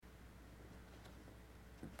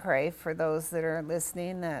pray for those that are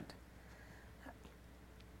listening that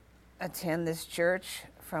attend this church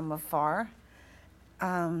from afar.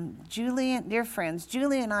 Julie, dear friends,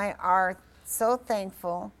 Julie and I are so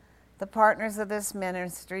thankful, the partners of this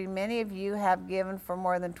ministry. Many of you have given for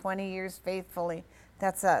more than 20 years faithfully.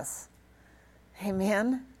 That's us.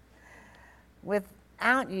 Amen.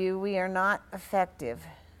 Without you, we are not effective.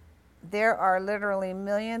 There are literally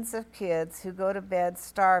millions of kids who go to bed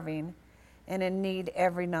starving and in need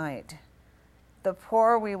every night. The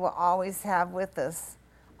poor we will always have with us.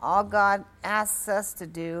 All God asks us to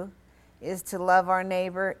do is to love our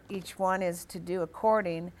neighbor. Each one is to do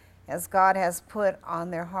according as God has put on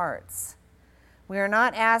their hearts. We are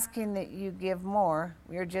not asking that you give more.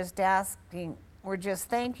 We're just thanking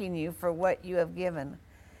you for what you have given.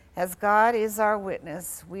 As God is our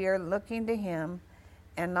witness, we are looking to him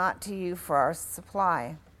and not to you for our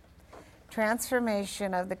supply.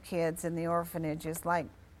 Transformation of the kids in the orphanage is like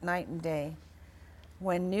night and day.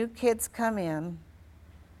 When new kids come in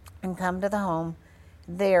and come to the home,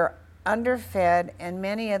 they are underfed and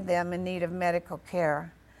many of them in need of medical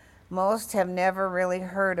care. Most have never really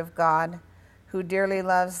heard of God, who dearly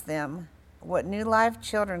loves them. What New Life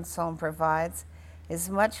Children's Home provides is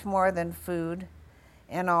much more than food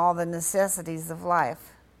and all the necessities of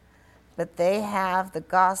life. But they have the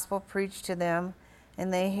gospel preached to them,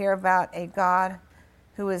 and they hear about a God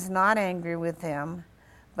who is not angry with them,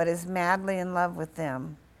 but is madly in love with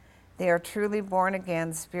them. They are truly born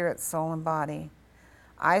again, spirit, soul, and body.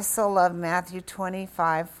 I so love Matthew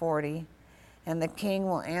 25:40, and the King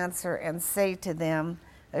will answer and say to them,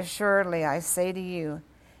 assuredly I say to you,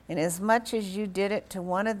 inasmuch as you did it to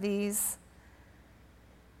one of the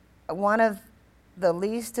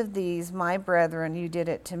least of these, my brethren, you did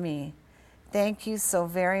it to me. Thank you so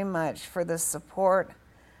very much for the support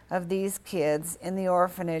of these kids in the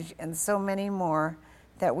orphanage and so many more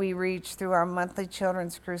that we reach through our monthly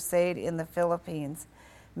Children's Crusade in the Philippines.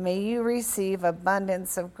 May you receive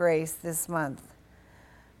abundance of grace this month.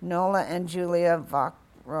 Nola and Julia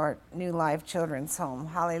Vaughart, New Life Children's Home.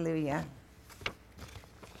 Hallelujah.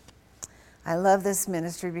 I love this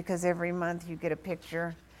ministry because every month you get a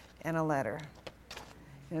picture and a letter.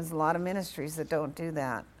 There's a lot of ministries that don't do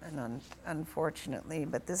that, and unfortunately,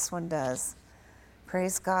 but this one does.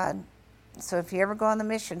 Praise God. So if you ever go on the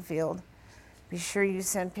mission field, be sure you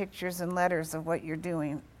send pictures and letters of what you're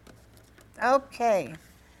doing. Okay,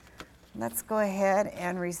 let's go ahead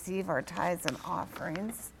and receive our tithes and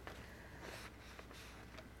offerings.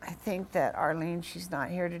 I think that Arlene, she's not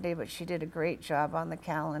here today, but she did a great job on the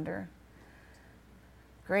calendar.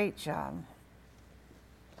 Great job.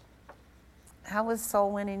 How was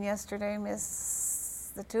soul winning yesterday,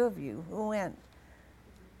 Miss? The two of you. Who went?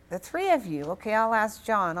 The three of you. Okay, I'll ask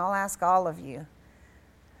John. I'll ask all of you.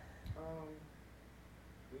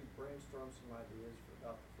 We brainstormed some ideas for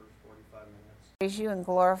about the first 45 minutes. Praise you and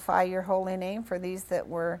glorify your holy name for these that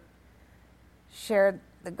were shared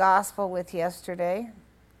the gospel with yesterday.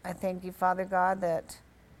 I thank you, Father God, that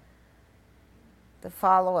the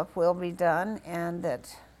follow-up will be done and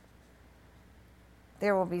that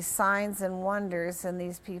there will be signs and wonders in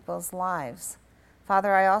these people's lives.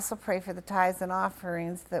 Father, I also pray for the tithes and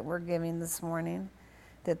offerings that we're giving this morning,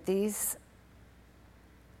 that these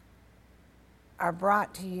are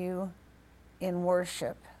brought to you in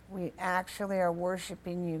worship. We actually are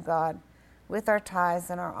worshiping you, God, with our tithes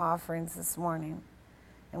and our offerings this morning.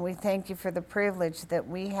 And we thank you for the privilege that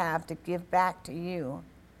we have to give back to you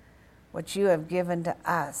what you have given to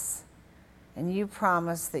us. And you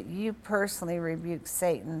promise that you personally rebuke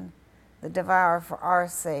Satan, the devourer, for our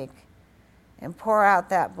sake, and pour out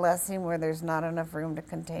that blessing where there's not enough room to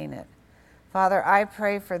contain it. Father, I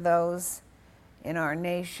pray for those in our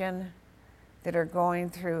nation that are going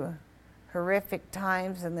through horrific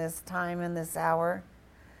times in this time, in this hour,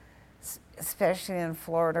 especially in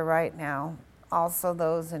Florida right now, also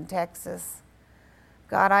those in Texas.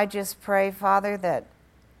 God, I just pray, Father, that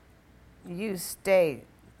you stay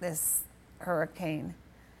this hurricane.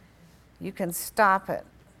 You can stop it.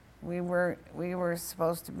 We were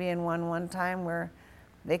supposed to be in one time where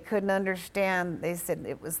they couldn't understand. They said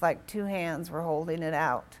it was like two hands were holding it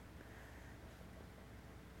out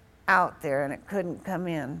there, and it couldn't come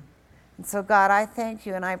in. And so, God, I thank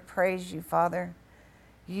you and I praise you, Father.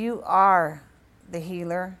 You are the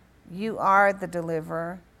healer. You are the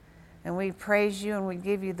deliverer. And we praise you and we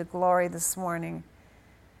give you the glory this morning.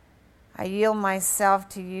 I yield myself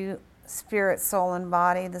to you, spirit, soul, and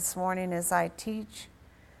body this morning as I teach.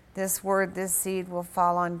 This word, this seed will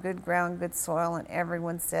fall on good ground, good soil, and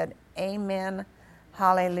everyone said, amen,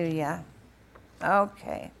 hallelujah.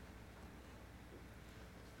 Okay.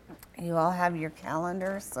 You all have your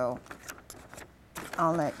calendar, so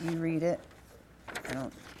I'll let you read it. I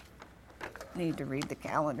don't need to read the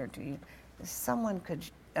calendar to you. If someone could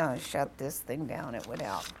shut this thing down, it would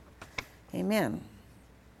help. Amen.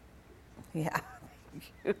 Yeah,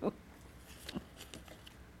 thank you.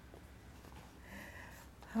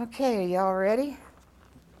 Okay, are y'all ready?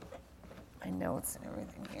 I know it's and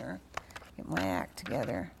everything here. Get my act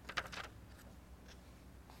together.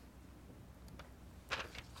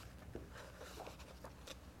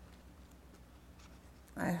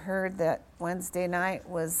 I heard that Wednesday night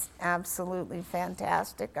was absolutely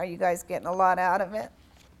fantastic. Are you guys getting a lot out of it?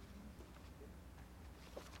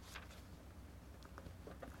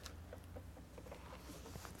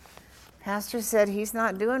 Pastor said he's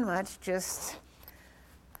not doing much, just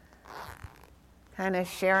kind of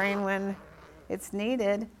sharing when it's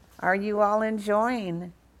needed. Are you all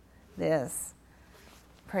enjoying this?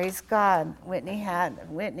 Praise God. Whitney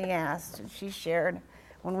asked, and she shared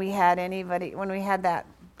when we had that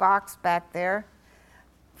box back there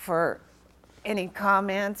for any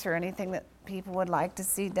comments or anything that people would like to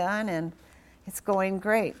see done, and it's going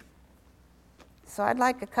great. So I'd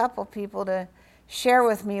like a couple people to share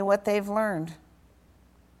with me what they've learned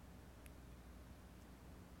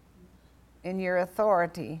in your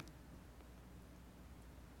authority.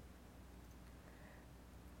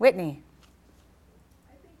 Whitney.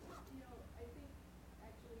 I think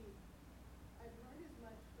actually I've learned as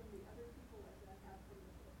much from the other people as I have from the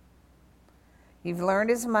book. You've learned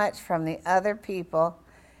as much from the other people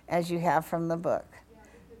as you have from the book. Yeah,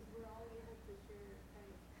 because we're all able to share kind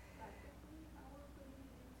of practically how we're putting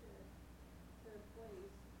it into place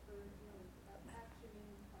for, action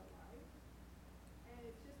in our lives. And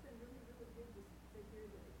it's just been really, really good to hear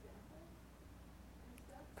the examples and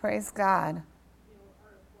stuff. Praise God.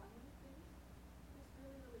 Are applying things. It's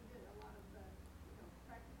really, really good. A lot of the,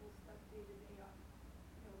 practical stuff day to day on,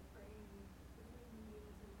 praying between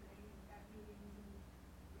meetings and praying at meetings and,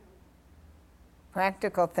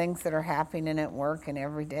 Practical things that are happening at work and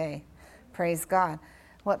every day. Praise God.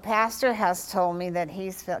 What Pastor has told me that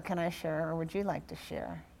he's felt, can I share or would you like to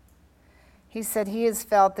share? He said he has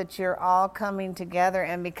felt that you're all coming together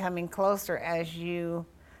and becoming closer as you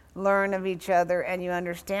learn of each other and you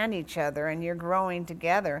understand each other and you're growing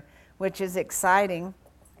together, which is exciting.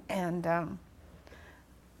 And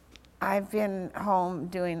I've been home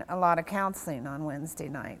doing a lot of counseling on Wednesday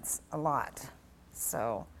nights, a lot.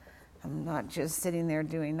 So I'm not just sitting there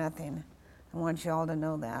doing nothing. I want you all to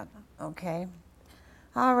know that, okay?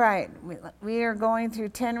 All right, we are going through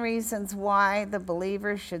 10 reasons why the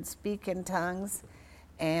believer should speak in tongues,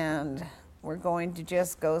 and we're going to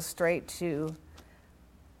just go straight to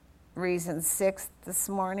reason 6 this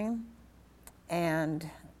morning, and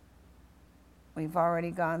we've already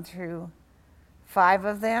gone through 5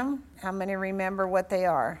 of them. How many remember what they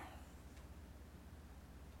are?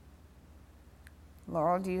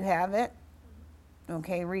 Laurel, do you have it?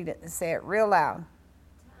 Okay, read it. Say it real loud.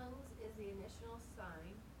 Tongues is the initial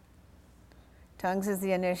sign. Tongues is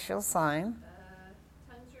the initial sign.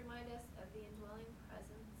 Tongues remind us of the indwelling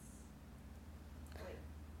presence.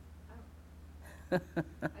 Wait,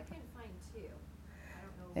 I couldn't find 2. I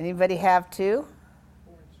don't know. Anybody have 2?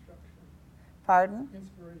 For instruction, Pardon?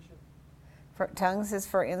 inspiration. Tongues is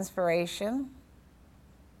for inspiration.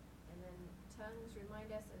 And then tongues remind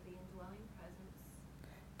us of the indwelling presence.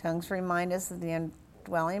 Tongues remind us of the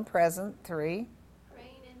indwelling presence. 3.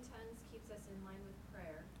 Praying in tongues keeps us in line with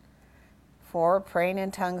prayer. 4. Praying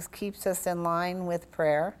in tongues keeps us in line with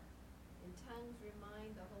prayer. And tongues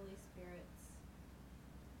remind the Holy Spirit's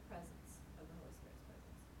presence, of the Holy Spirit's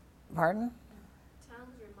presence. Pardon?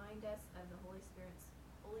 Tongues remind us of the Holy Spirit's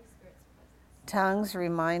presence. Tongues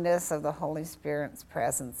remind us of the Holy Spirit's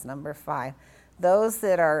presence. Number 5. Those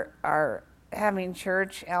that are having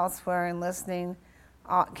church elsewhere and listening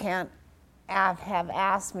can't have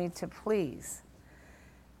asked me to please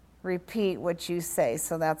repeat what you say.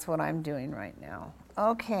 So that's what I'm doing right now.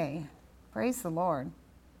 Okay. Praise the Lord.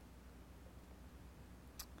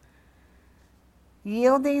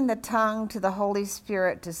 Yielding the tongue to the Holy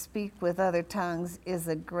Spirit to speak with other tongues is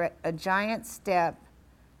a giant step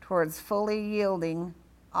towards fully yielding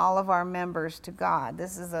all of our members to God.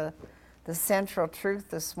 This is the central truth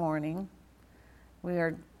this morning. We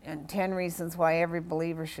are in 10 reasons why every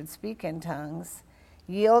believer should speak in tongues.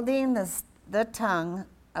 Yielding the tongue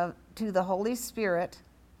to the Holy Spirit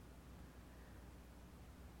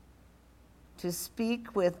to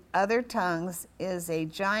speak with other tongues is a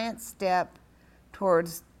giant step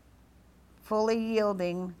towards fully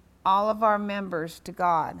yielding all of our members to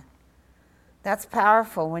God. That's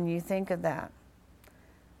powerful when you think of that.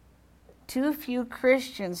 Too few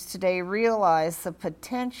Christians today realize the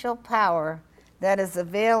potential power that is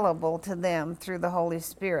available to them through the Holy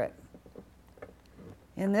Spirit.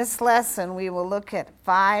 In this lesson, we will look at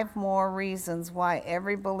 5 more reasons why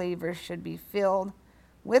every believer should be filled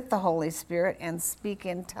with the Holy Spirit and speak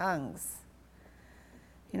in tongues.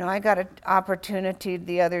 You know, I got an opportunity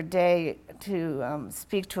the other day to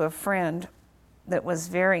speak to a friend that was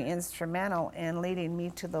very instrumental in leading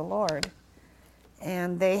me to the Lord.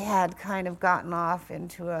 And they had kind of gotten off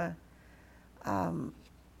into a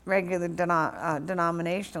regular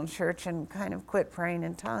denominational church and kind of quit praying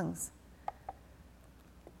in tongues.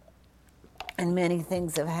 And many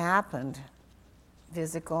things have happened,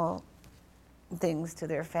 physical things to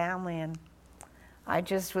their family. And I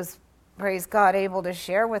just was, praise God, able to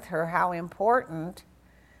share with her how important,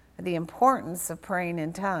 the importance of praying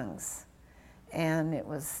in tongues. And it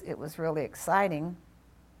was really exciting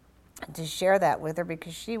to share that with her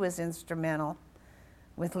because she was instrumental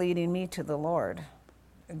with leading me to the Lord,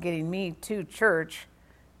 getting me to church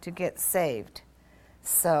to get saved.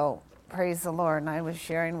 So praise the Lord. And I was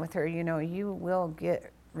sharing with her, you know, you will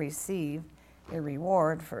receive a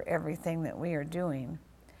reward for everything that we are doing.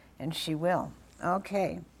 And she will.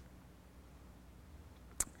 Okay.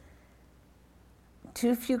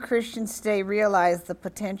 Too few Christians today realize the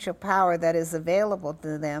potential power that is available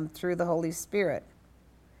to them through the Holy Spirit.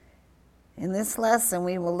 In this lesson,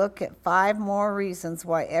 we will look at 5 more reasons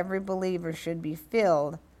why every believer should be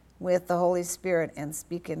filled with the Holy Spirit and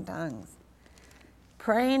speak in tongues.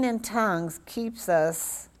 Praying in tongues keeps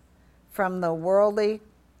us from the worldly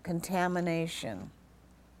contamination.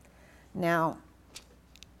 Now,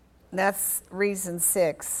 that's reason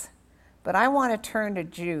 6. But I want to turn to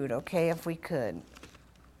Jude, okay, if we could.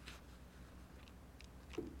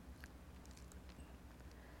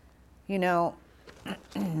 You know,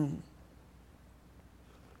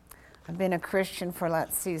 I've been a Christian for,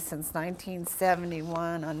 since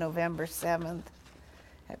 1971 on November 7th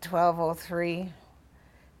at 12:03.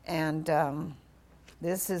 And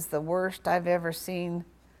this is the worst I've ever seen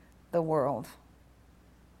the world.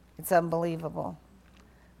 It's unbelievable.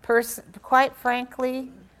 Quite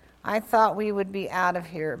frankly, I thought we would be out of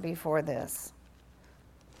here before this.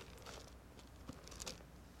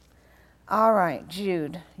 All right,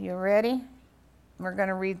 Jude, you ready? We're going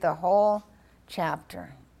to read the whole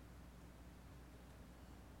chapter.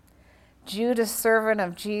 Jude, a servant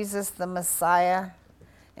of Jesus the Messiah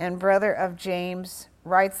and brother of James,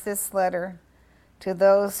 writes this letter to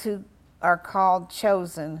those who are called,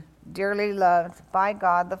 chosen, dearly loved by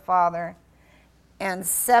God the Father, and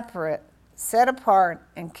set apart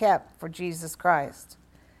and kept for Jesus Christ.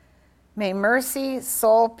 May mercy,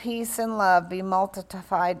 soul, peace, and love be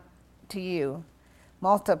multiplied to you,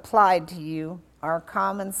 our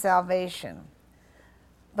common salvation.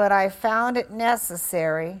 But I found it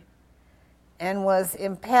necessary and was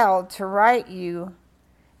impelled to write you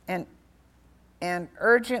and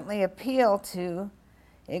urgently appeal to,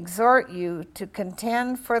 exhort you to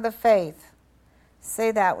contend for the faith.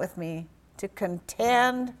 Say that with me, to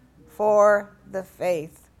contend for the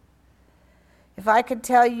faith. If I could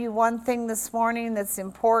tell you one thing this morning that's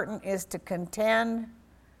important, is to contend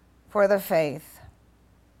for the faith.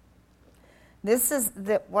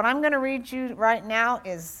 What I'm going to read you right now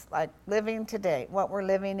is like living today, what we're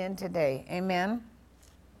living in today. Amen?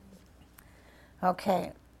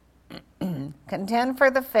 Okay. Contend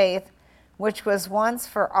for the faith which was once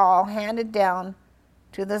for all handed down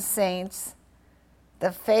to the saints,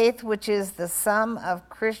 the faith which is the sum of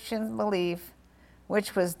Christian belief,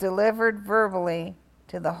 which was delivered verbally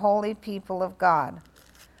to the holy people of God.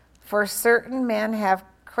 For certain men have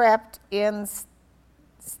crept in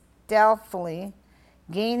stealthily,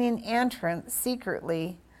 gaining entrance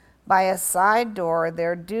secretly by a side door.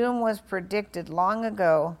 Their doom was predicted long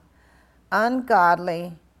ago.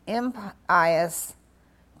 Ungodly, impious,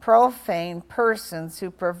 profane persons who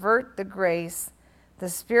pervert the grace, the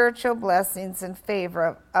spiritual blessings and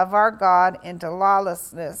favor of our God into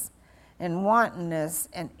lawlessness and wantonness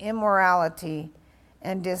and immorality,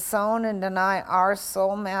 and disown and deny our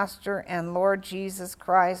sole Master and Lord Jesus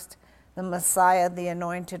Christ, the Messiah, the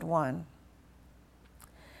Anointed One.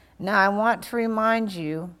 Now I want to remind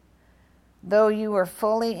you, though you were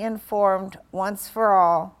fully informed once for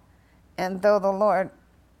all, and though the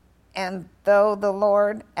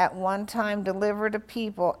Lord at one time delivered a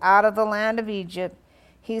people out of the land of Egypt,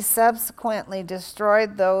 he subsequently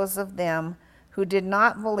destroyed those of them who did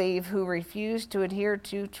not believe, who refused to adhere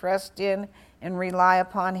to, trust in, and rely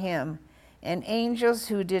upon him, and angels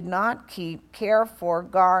who did not keep, care for,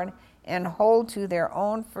 guard, and hold to their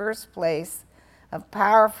own first place, of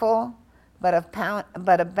powerful but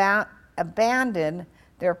abandoned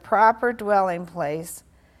their proper dwelling place,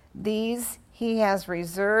 these he has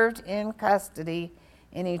reserved in custody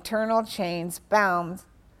in eternal bonds,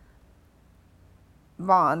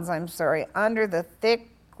 under the thick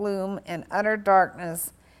gloom and utter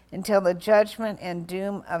darkness until the judgment and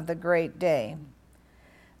doom of the great day.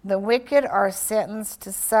 The wicked are sentenced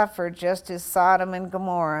to suffer just as Sodom and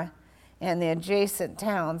Gomorrah and the adjacent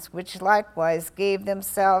towns, which likewise gave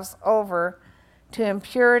themselves over to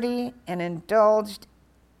impurity and indulged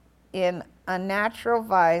in unnatural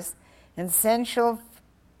vice and sensual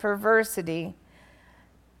perversity,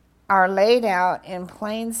 are laid out in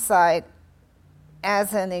plain sight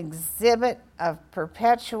as an exhibit of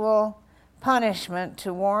perpetual punishment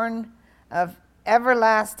to warn of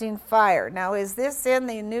everlasting fire. Now, is this in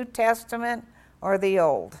the New Testament or the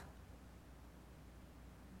Old?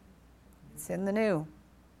 It's in the New.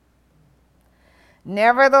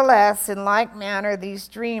 Nevertheless, in like manner, these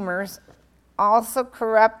dreamers also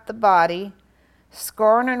corrupt the body,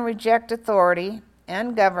 scorn and reject authority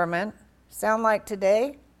and government. Sound like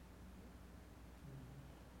today?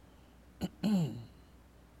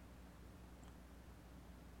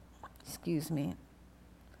 Excuse me.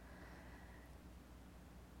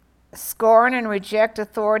 Scorn and reject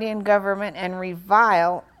authority and government, and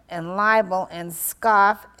revile and libel and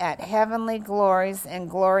scoff at heavenly glories and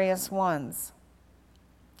glorious ones.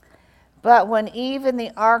 But when even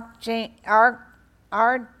the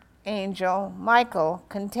archangel Michael,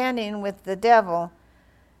 contending with the devil,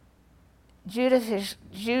 judicially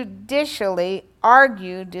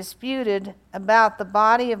disputed about the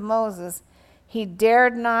body of Moses, he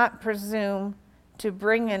dared not presume to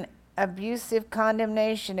bring an abusive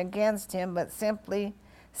condemnation against him, but simply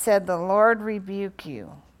said, "The Lord rebuke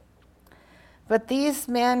you." But these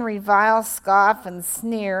men revile, scoff, and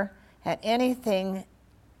sneer at anything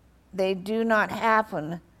they do not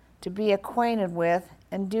happen to be acquainted with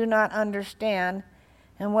and do not understand,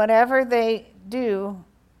 and whatever they do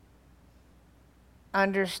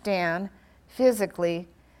understand physically,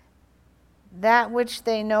 that which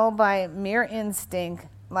they know by mere instinct,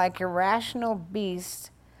 like irrational beasts,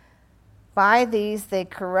 by these they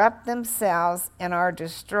corrupt themselves and are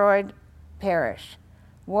destroyed, perish.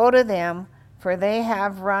 Woe to them, for they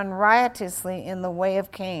have run riotously in the way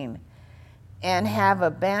of Cain, and have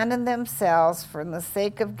abandoned themselves for the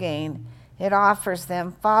sake of gain. It offers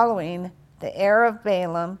them, following the error of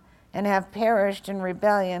Balaam, and have perished in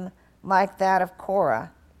rebellion like that of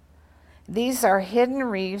Korah. These are hidden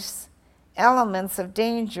reefs, elements of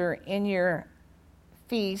danger in your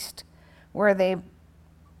feast, where they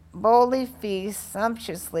boldly feast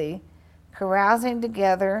sumptuously, carousing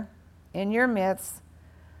together in your midst,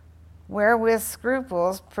 wherewith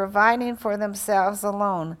scruples, providing for themselves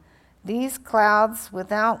alone. These clouds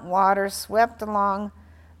without water, swept along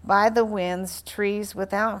by the winds, trees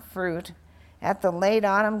without fruit, at the late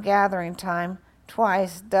autumn gathering time,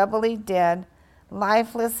 twice doubly dead,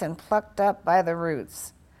 lifeless and plucked up by the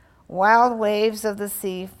roots. Wild waves of the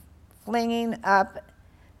sea, flinging up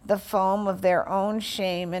the foam of their own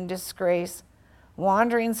shame and disgrace,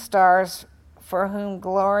 wandering stars for whom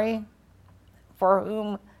gloom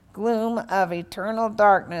of eternal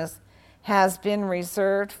darkness has been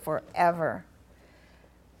reserved forever.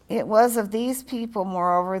 It was of these people,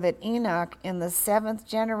 moreover, that Enoch in the 7th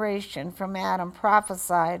generation from Adam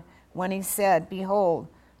prophesied when he said, "Behold,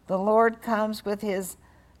 the Lord comes with his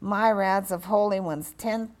myriads of holy ones,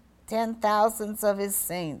 10,000s of his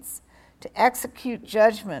saints, to execute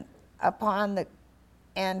judgment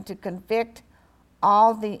and to convict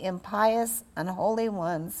all the impious, unholy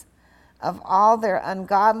ones of all their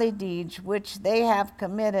ungodly deeds which they have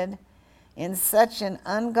committed in such an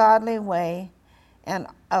ungodly way, and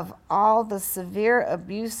of all the severe,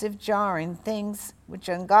 abusive, jarring things which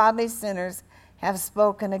ungodly sinners have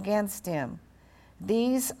spoken against him.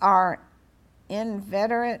 These are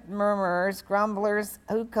inveterate murmurers, grumblers,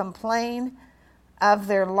 who complain of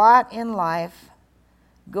their lot in life,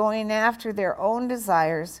 going after their own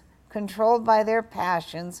desires, controlled by their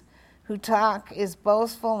passions, who talk is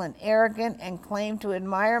boastful and arrogant, and claim to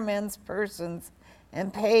admire men's persons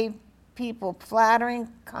and pay people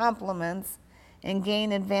flattering compliments and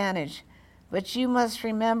gain advantage. But you must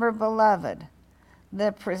remember, beloved,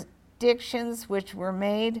 the predictions which were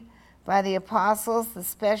made by the apostles, the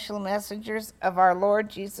special messengers of our Lord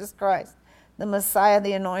Jesus Christ, the Messiah,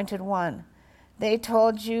 the Anointed One. They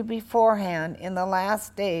told you beforehand in the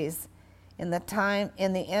last days, in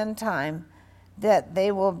the end time, that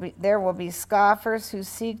there will be scoffers who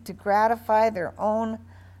seek to gratify their own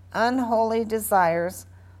unholy desires,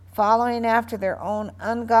 following after their own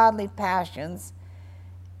ungodly passions.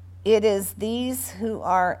 It is these who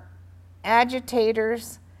are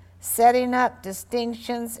agitators, setting up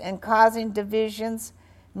distinctions and causing divisions,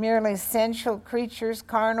 merely sensual creatures,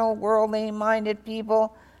 carnal, worldly-minded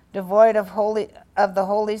people, devoid of the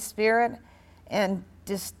Holy Spirit, and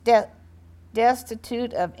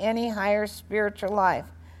destitute of any higher spiritual life.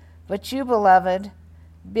 But you, beloved,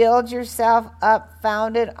 build yourself up,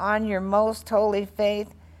 founded on your most holy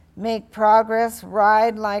faith. Make progress,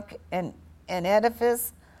 ride like an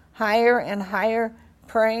edifice, higher and higher,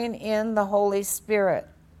 praying in the Holy Spirit.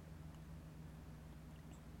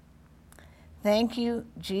 Thank you,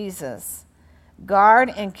 Jesus.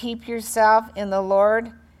 Guard and keep yourself in the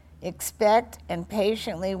Lord. Expect and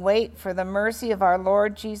patiently wait for the mercy of our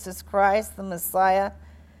Lord Jesus Christ, the Messiah,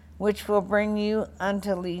 which will bring you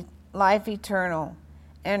unto life eternal,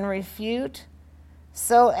 and refute,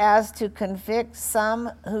 so as to convict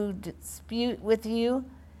some who dispute with you,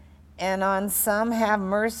 and on some have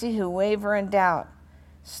mercy who waver in doubt.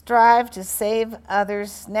 Strive to save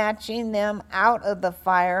others, snatching them out of the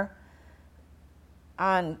fire.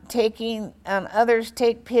 On others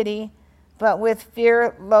take pity, but with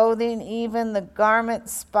fear loathing even the garment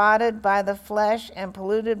spotted by the flesh and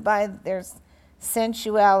polluted by their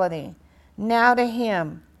sensuality. Now to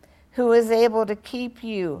him who is able to keep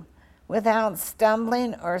you without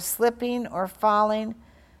stumbling or slipping or falling,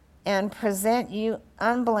 and present you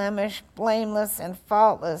unblemished, blameless, and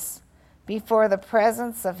faultless before the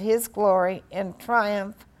presence of his glory in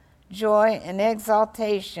triumph, joy, and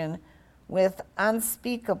exaltation, with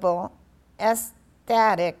unspeakable,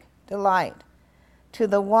 ecstatic delight. To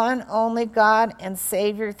the one only God and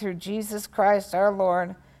Savior, through Jesus Christ our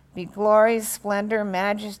Lord, be glory, splendor,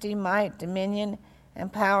 majesty, might, dominion,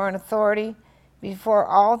 and power and authority before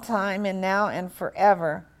all time and now and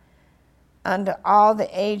forever, unto all the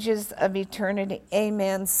ages of eternity.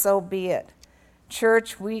 Amen. So be it.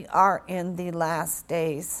 Church, we are in the last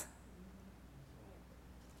days.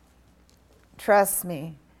 Trust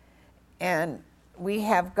me. And we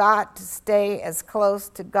have got to stay as close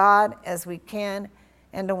to God as we can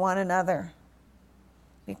and to one another.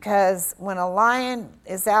 Because when a lion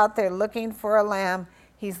is out there looking for a lamb,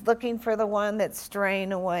 he's looking for the one that's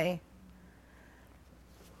straying away.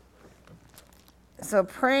 So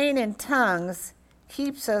praying in tongues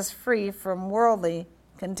keeps us free from worldly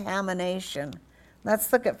contamination.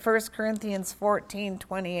 Let's look at 1 Corinthians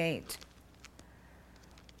 14:28.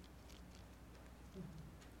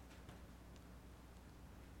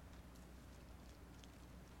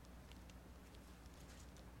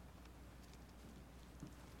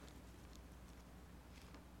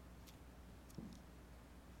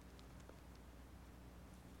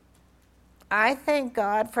 I thank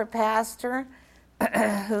God for Pastor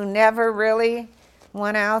who never really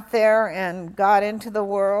went out there and got into the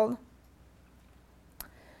world.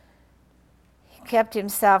 He kept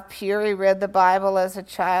himself pure. He read the Bible as a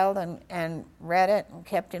child and read it and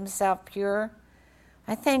kept himself pure.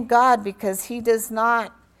 I thank God because he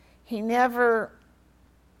never,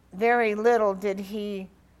 very little did he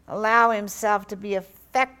allow himself to be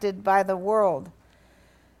affected by the world.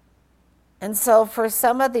 And so for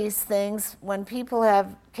some of these things, when people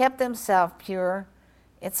have kept themselves pure,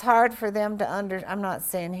 it's hard for them to I'm not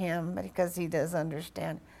saying him, but because he does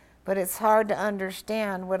understand, but it's hard to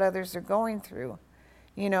understand what others are going through.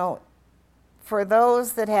 You know, for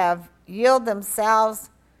those that have yielded themselves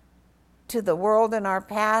to the world in our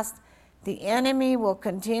past, the enemy will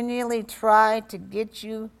continually try to get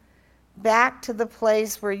you back to the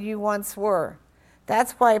place where you once were.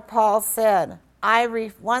 That's why Paul said,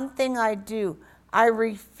 one thing I do, I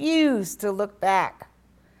refuse to look back,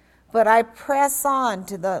 but I press on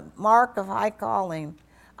to the mark of high calling.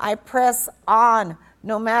 I press on,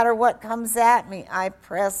 no matter what comes at me, I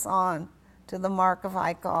press on to the mark of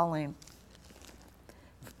high calling.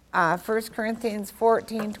 1 Corinthians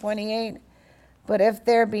 14:28, but if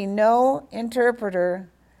there be no interpreter,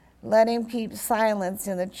 let him keep silence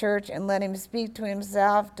in the church and let him speak to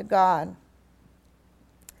himself, to God.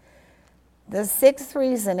 The sixth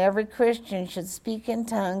reason every Christian should speak in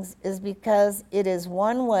tongues is because it is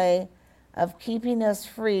one way of keeping us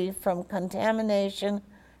free from contamination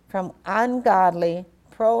from ungodly,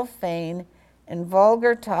 profane, and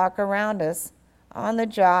vulgar talk around us, on the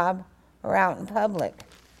job, or out in public.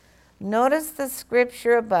 Notice the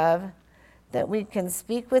scripture above that we can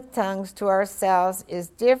speak with tongues to ourselves is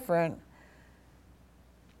different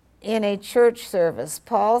in a church service.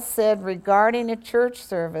 Paul said regarding a church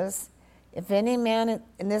service, if any man,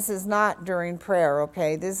 and this is not during prayer,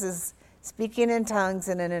 okay? This is speaking in tongues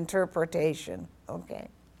and an interpretation, okay?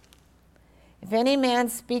 If any man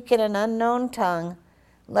speak in an unknown tongue,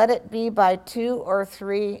 let it be by 2 or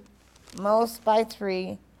 3, most by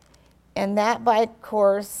 3, and that by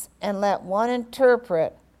course, and let one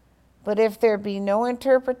interpret. But if there be no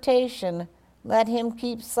interpretation, let him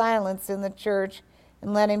keep silence in the church,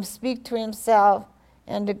 and let him speak to himself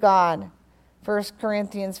and to God. 1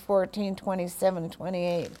 Corinthians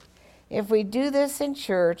 14:27-28. If we do this in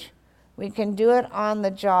church, we can do it on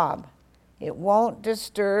the job. It won't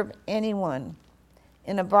disturb anyone.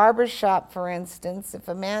 In a barber shop, for instance, if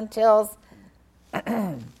a man tells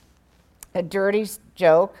a dirty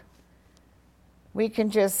joke, we can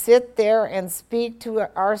just sit there and speak to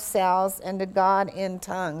ourselves and to God in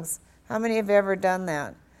tongues. How many have ever done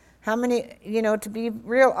that? How many, to be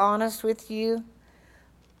real honest with you,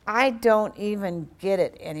 I don't even get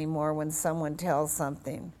it anymore when someone tells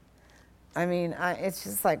something. I mean, it's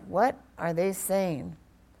just like, what are they saying?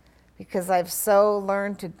 Because I've so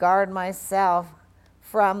learned to guard myself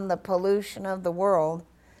from the pollution of the world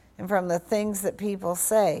and from the things that people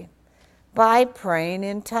say by praying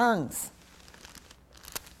in tongues.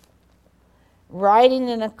 Riding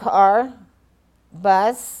in a car,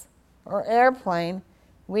 bus, or airplane,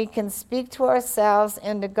 we can speak to ourselves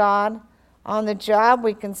and to God. On the job,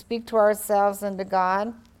 we can speak to ourselves and to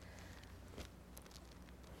God.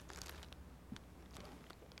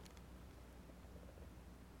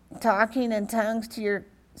 Talking in tongues to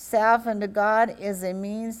yourself and to God is a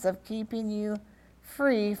means of keeping you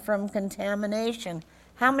free from contamination.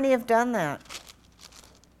 How many have done that?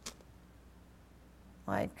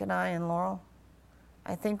 Mike and I and Laurel?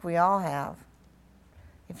 I think we all have.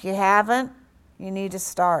 If you haven't, you need to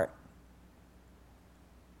start.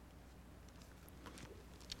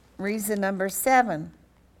 Reason number 7.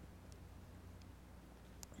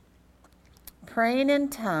 Praying in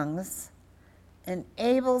tongues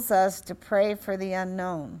enables us to pray for the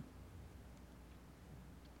unknown.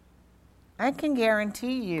 I can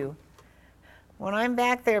guarantee you, when I'm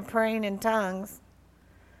back there praying in tongues,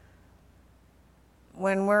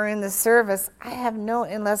 when we're in the service, I have no,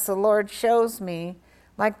 unless the Lord shows me.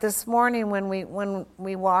 Like this morning when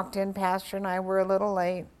we walked in, Pastor and I were a little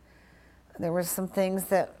late. There were some things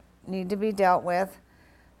that need to be dealt with.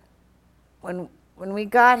 When we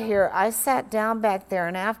got here, I sat down back there,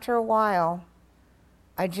 and after a while,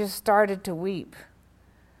 I just started to weep.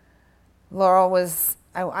 Laurel was,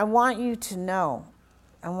 I want you to know,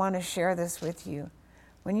 I want to share this with you.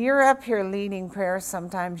 When you're up here leading prayer,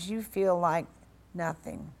 sometimes you feel like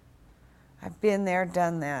nothing. I've been there,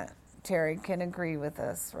 done that. Terry can agree with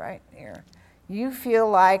us right here. You feel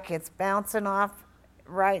like it's bouncing off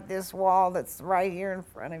right this wall that's right here in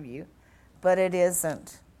front of you, but it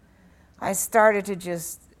isn't. I started to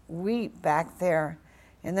just weep back there,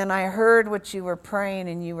 and then I heard what you were praying,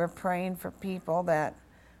 and you were praying for people that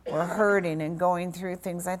were hurting and going through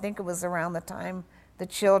things. I think it was around the time the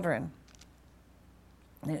children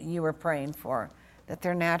that you were praying for, that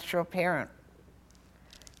their natural parent,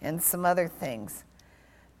 and some other things.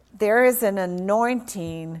 There is an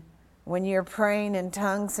anointing when you're praying in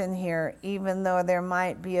tongues in here, even though there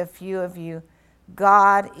might be a few of you.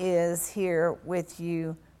 God is here with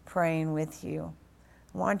you, praying with you.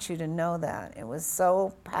 I want you to know that. It was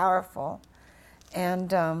so powerful.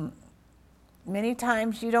 And many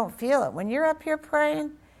times you don't feel it. When you're up here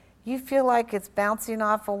praying, you feel like it's bouncing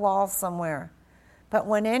off a wall somewhere. But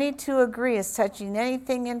when any two agree as touching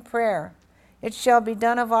anything in prayer, it shall be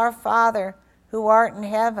done of our Father who art in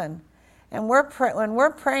heaven. And when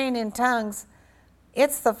we're praying in tongues,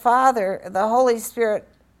 it's the Father, the Holy Spirit,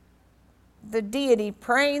 the deity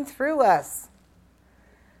praying through us.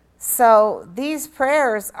 So these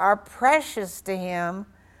prayers are precious to him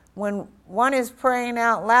when one is praying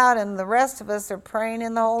out loud and the rest of us are praying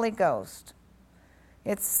in the Holy Ghost.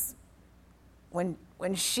 It's when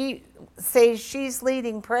she says she's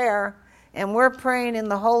leading prayer and we're praying in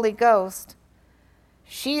the Holy Ghost,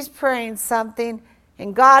 she's praying something,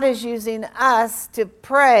 and God is using us to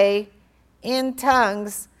pray in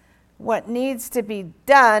tongues what needs to be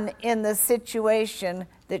done in the situation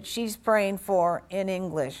that she's praying for in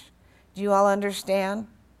English. Do you all understand?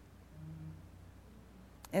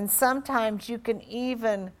 And sometimes you can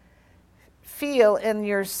even feel in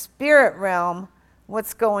your spirit realm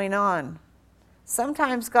what's going on.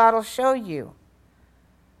 Sometimes God will show you.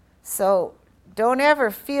 So don't ever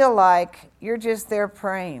feel like you're just there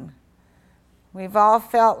praying. We've all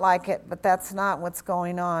felt like it, but that's not what's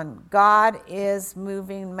going on. God is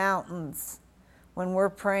moving mountains when we're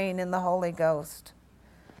praying in the Holy Ghost.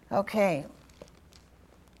 Okay.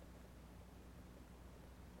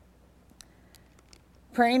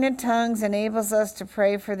 Praying in tongues enables us to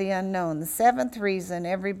pray for the unknown. The 7th reason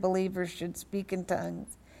every believer should speak in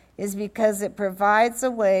tongues is because it provides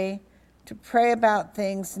a way to pray about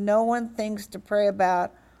things no one thinks to pray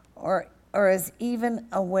about or is even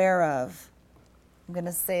aware of. I'm going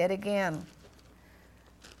to say it again.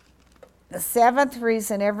 The seventh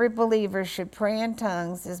reason every believer should pray in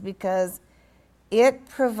tongues is because it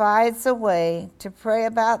provides a way to pray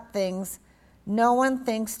about things no one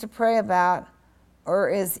thinks to pray about or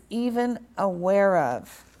is even aware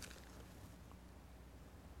of.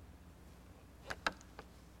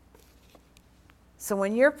 So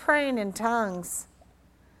when you're praying in tongues,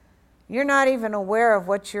 you're not even aware of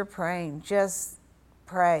what you're praying. Just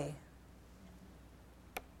pray.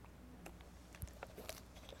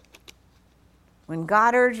 When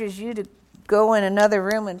God urges you to go in another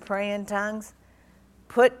room and pray in tongues,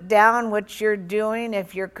 put down what you're doing.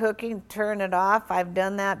 If you're cooking, turn it off. I've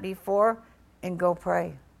done that before. And go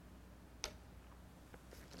pray.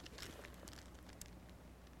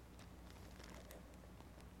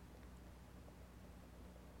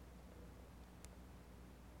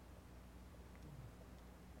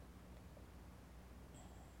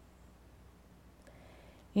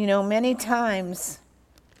 You know, many times,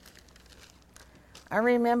 I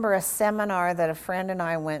remember a seminar that a friend and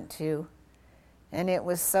I went to, and it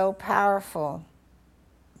was so powerful.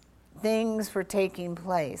 Things were taking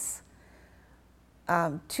place.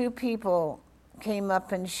 Two people came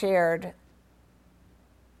up and shared,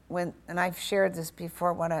 and I've shared this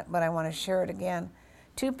before, but I want to share it again.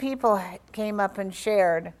 Two people came up and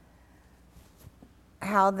shared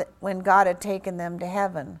how when God had taken them to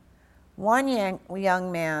heaven. One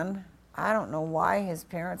young man, I don't know why his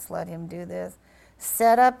parents let him do this,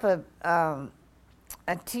 set up a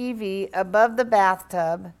TV above the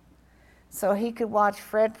bathtub so he could watch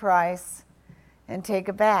Fred Price and take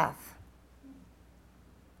a bath.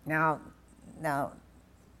 Now,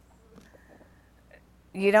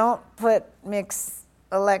 you don't mix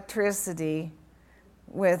electricity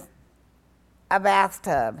with a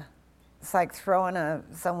bathtub. It's like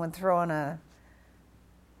someone throwing a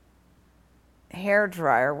hair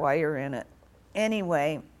dryer while you're in it.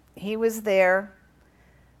 Anyway, he was there.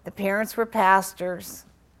 The parents were pastors.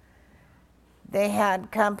 They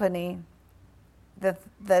had company. The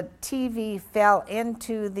TV fell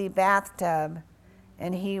into the bathtub,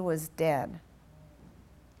 and he was dead.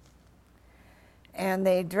 And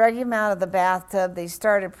they drug him out of the bathtub. They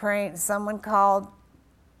started praying. Someone called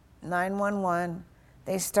 911.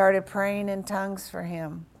 They started praying in tongues for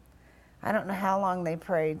him. I don't know how long they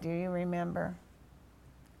prayed. Do you remember?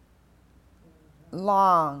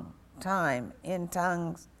 Long time in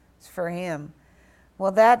tongues for him.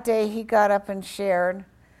 Well, that day he got up and shared.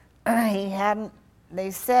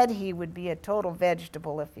 They said he would be a total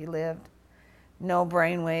vegetable if he lived. No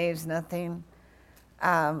brain waves, nothing.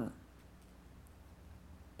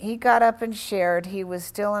 He got up and shared. He was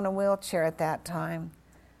still in a wheelchair at that time.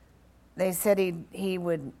 They said he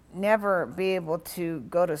would never be able to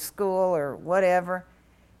go to school or whatever.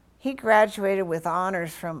 He graduated with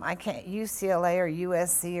honors from UCLA or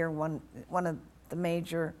USC or one of the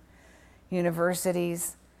major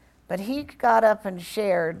universities. But he got up and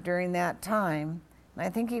shared during that time. And I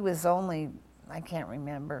think he was only, I can't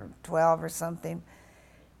remember, 12 or something.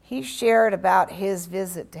 He shared about his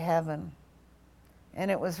visit to heaven.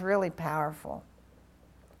 And it was really powerful.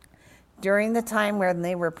 During the time when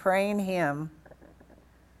they were praying him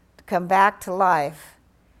to come back to life,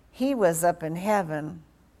 he was up in heaven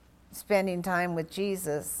spending time with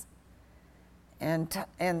Jesus and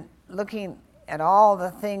looking at all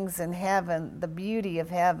the things in heaven, the beauty of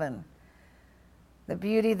heaven. The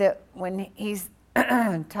beauty that when he's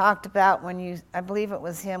talked about I believe it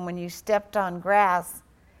was him, when you stepped on grass,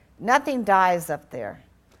 nothing dies up there.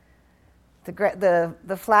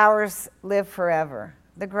 The flowers live forever.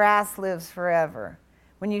 The grass lives forever.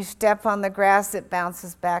 When you step on the grass, it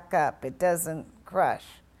bounces back up. It doesn't crush.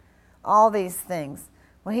 All these things.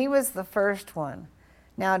 Well, he was the first one.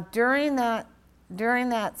 Now, during that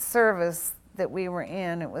service that we were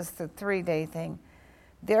in, it was the 3-day thing,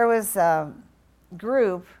 there was a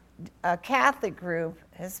group, a Catholic group,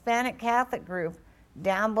 Hispanic Catholic group,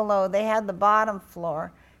 down below. They had the bottom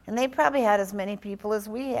floor, and they probably had as many people as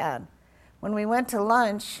we had. When we went to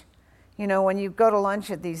lunch, you know, when you go to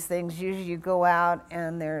lunch at these things, usually you go out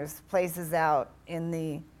and there's places out in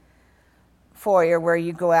the foyer where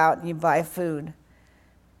you go out and you buy food.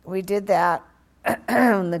 We did that.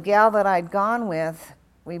 The gal that I'd gone with,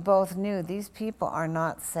 we both knew these people are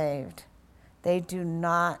not saved. They do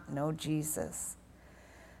not know Jesus.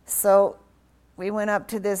 So we went up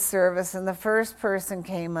to this service, and the first person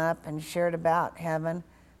came up and shared about heaven.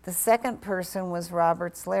 The second person was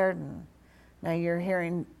Robert Sladen. Now you're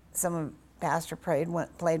hearing Pastor played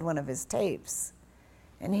one of his tapes,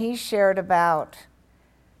 and he shared about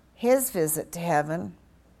his visit to heaven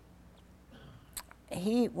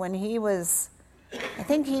when he was, I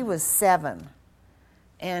think he was 7,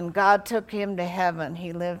 and God took him to heaven.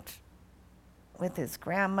 He lived with his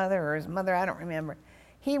grandmother or his mother, I don't remember.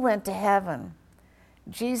 He went to heaven.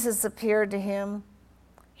 Jesus appeared to him.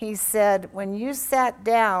 He said, when you sat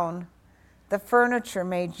down, the furniture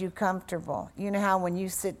made you comfortable. You know how when you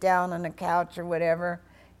sit down on a couch or whatever,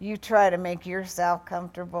 you try to make yourself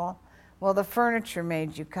comfortable? Well, the furniture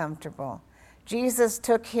made you comfortable. Jesus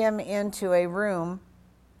took him into a room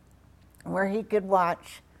where he could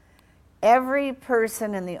watch every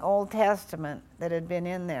person in the Old Testament that had been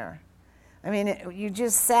in there. I mean, you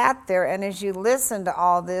just sat there, and as you listened to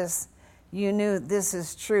all this, you knew this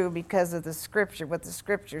is true because of the scripture, what the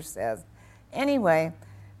scripture says. Anyway,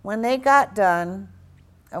 when they got done,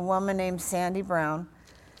 a woman named Sandy Brown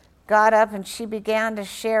got up and she began to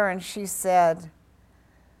share, and she said,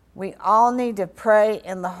 we all need to pray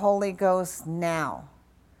in the Holy Ghost now.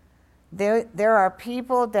 There are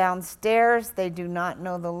people downstairs, they do not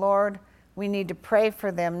know the Lord. We need to pray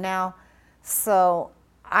for them now. So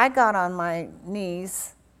I got on my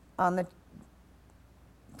knees on the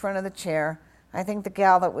front of the chair. I think the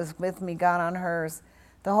gal that was with me got on hers.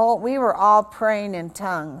 We were all praying in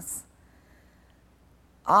tongues.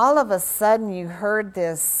 All of a sudden you heard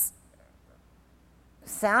this,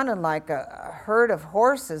 sounded like a herd of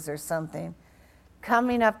horses or something,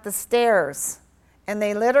 coming up the stairs. And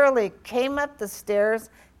they literally came up the stairs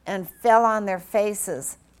and fell on their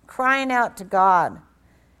faces, crying out to God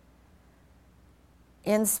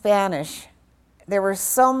in Spanish. There were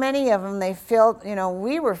so many of them, they filled,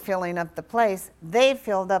 we were filling up the place. They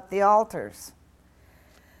filled up the altars.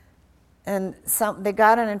 And they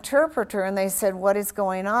got an interpreter, and they said, what is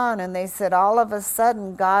going on? And they said, all of a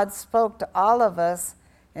sudden, God spoke to all of us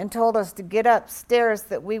and told us to get upstairs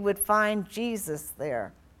that we would find Jesus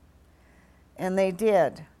there. And they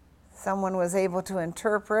did. Someone was able to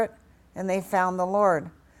interpret, and they found the Lord.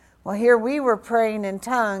 Well, here we were praying in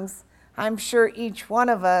tongues, I'm sure each one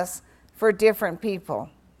of us, for different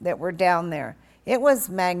people that were down there. It was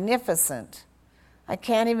magnificent. I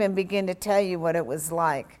can't even begin to tell you what it was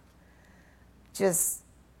like. Just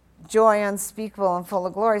joy unspeakable and full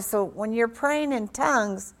of glory. So when you're praying in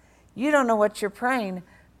tongues, you don't know what you're praying,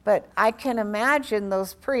 but I can imagine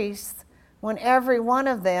those priests, when every one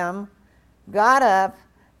of them got up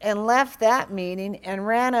and left that meeting and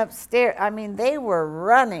ran upstairs. I mean, they were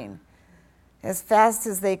running as fast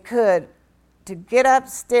as they could to get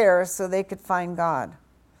upstairs so they could find God.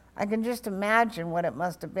 I can just imagine what it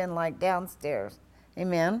must have been like downstairs.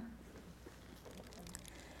 Amen?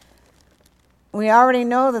 We already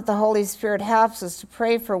know that the Holy Spirit helps us to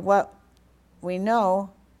pray for what we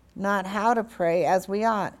know, not how to pray as we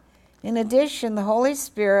ought. In addition, the Holy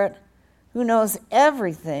Spirit, who knows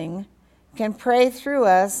everything, can pray through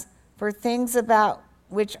us for things about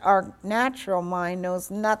which our natural mind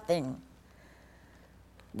knows nothing.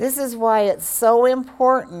 This is why it's so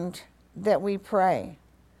important that we pray.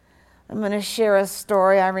 I'm going to share a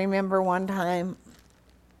story. I remember one time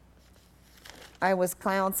I was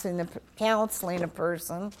counseling a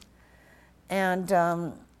person, and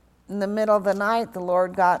in the middle of the night, the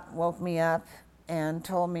Lord woke me up and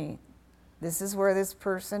told me, this is where this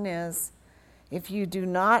person is. If you do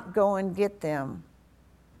not go and get them,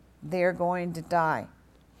 they're going to die.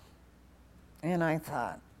 And I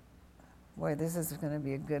thought, boy, this is going to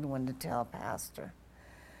be a good one to tell Pastor.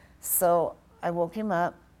 So I woke him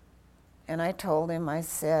up, and I told him, I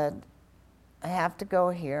said, I have to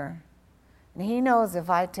go here. And he knows if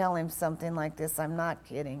I tell him something like this, I'm not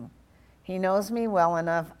kidding. He knows me well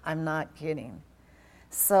enough, I'm not kidding.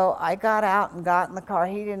 So I got out and got in the car.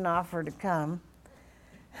 He didn't offer to come.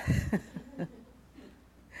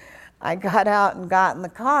 I got out and got in the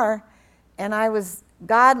car, and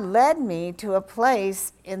God led me to a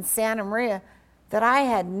place in Santa Maria that I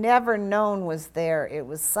had never known was there. It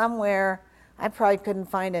was somewhere, I probably couldn't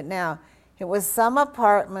find it now. It was some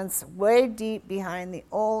apartments way deep behind the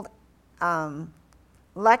old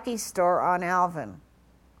Lucky Store on Alvin.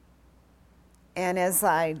 And as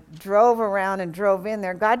I drove around and drove in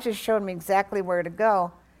there, God just showed me exactly where to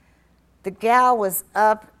go. The gal was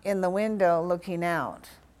up in the window looking out,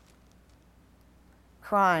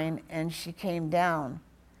 crying, and she came down.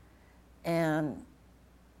 And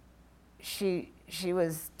she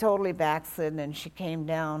was totally backslidden, and she came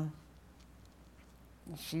down.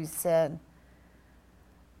 She said,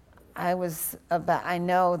 I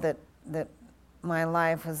know that my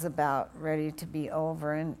life was about ready to be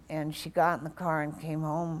over, and she got in the car and came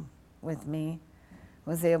home with me,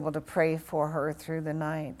 was able to pray for her through the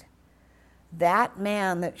night. That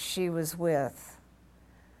man that she was with,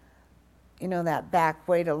 that back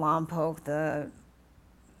way to Lompoc, the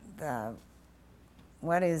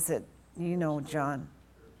what is it? You know, John.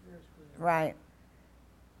 Right.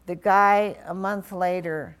 The guy, a month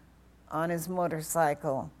later, on his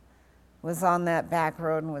motorcycle, was on that back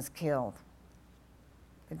road and was killed.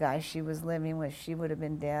 The guy she was living with, she would have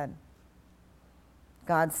been dead.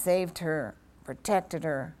 God saved her, protected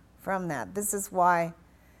her from that. This is why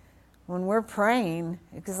when we're praying,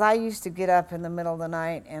 because I used to get up in the middle of the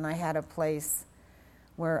night and I had a place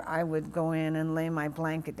where I would go in and lay my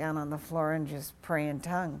blanket down on the floor and just pray in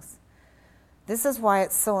tongues. This is why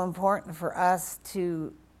it's so important for us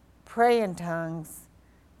to pray in tongues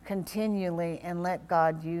continually and let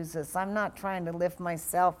God use us. I'm not trying to lift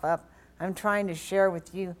myself up. I'm trying to share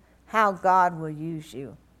with you how God will use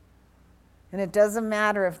you. And it doesn't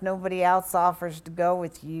matter if nobody else offers to go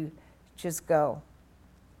with you, just go.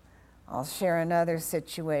 I'll share another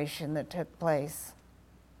situation that took place.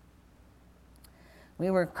 We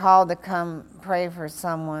were called to come pray for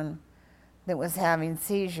someone that was having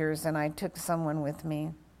seizures, and I took someone with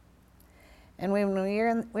me. And when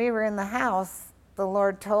we were in the house, the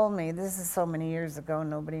Lord told me, this is so many years ago,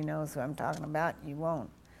 nobody knows who I'm talking about, you won't.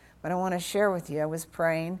 But I want to share with you, I was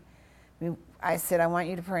praying. I said, I want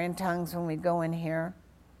you to pray in tongues when we go in here.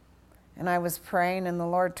 And I was praying, and the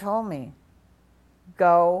Lord told me,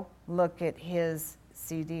 go look at his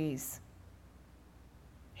CDs,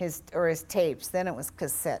 his tapes. Then it was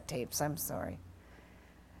cassette tapes, I'm sorry.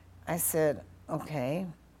 I said, okay.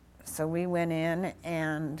 So we went in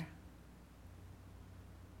and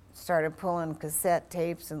started pulling cassette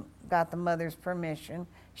tapes and got the mother's permission.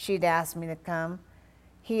 She'd asked me to come.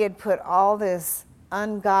 He had put all this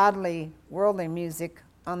ungodly, worldly music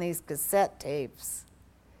on these cassette tapes.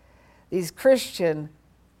 These Christian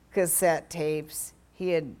cassette tapes,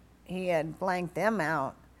 he had blanked them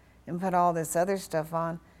out and put all this other stuff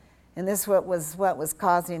on. And this what was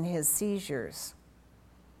causing his seizures.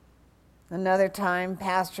 Another time,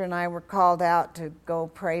 Pastor and I were called out to go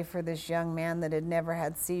pray for this young man that had never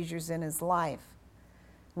had seizures in his life.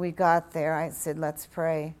 We got there. I said, let's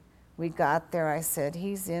pray. We got there. I said,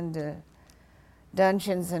 he's into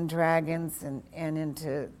Dungeons and Dragons and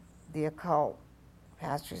into the occult.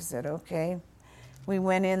 Pastor said, okay. We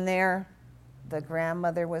went in there. The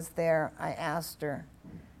grandmother was there. I asked her,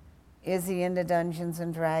 is he into Dungeons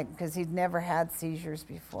and Dragons? Because he'd never had seizures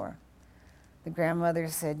before. The grandmother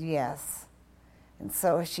said yes. And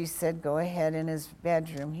so she said, go ahead in his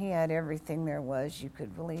bedroom. He had everything there was you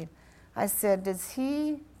could believe. I said, is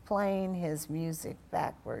he playing his music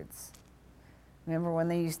backwards? Remember when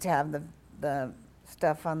they used to have the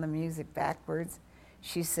stuff on the music backwards?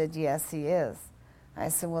 She said, yes, he is. I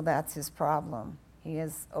said, well, that's his problem. He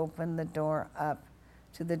has opened the door up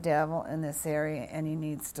to the devil in this area, and he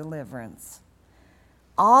needs deliverance.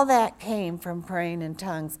 All that came from praying in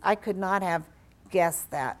tongues. I could not have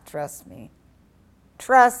guessed that, trust me.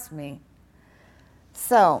 Trust me.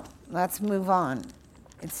 So, let's move on.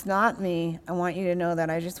 It's not me. I want you to know that.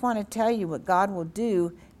 I just want to tell you what God will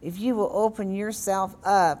do if you will open yourself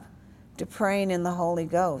up to praying in the Holy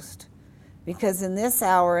Ghost. Because in this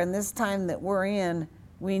hour, in this time that we're in,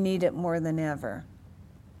 we need it more than ever.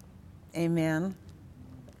 Amen.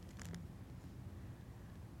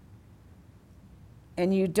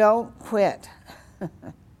 And you don't quit.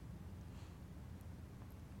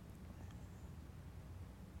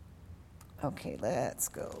 Okay, let's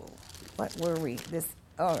go. What were we?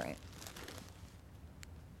 All right.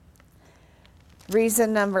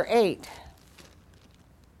 Reason number 8.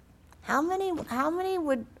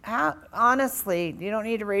 Honestly, you don't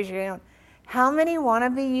need to raise your hand. How many want to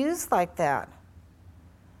be used like that?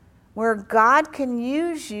 Where God can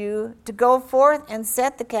use you to go forth and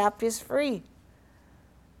set the captives free.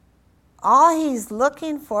 All he's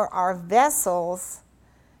looking for are vessels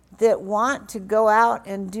that want to go out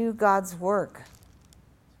and do God's work.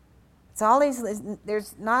 It's all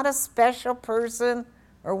there's not a special person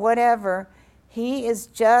or whatever. He is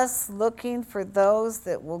just looking for those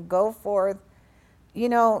that will go forth. You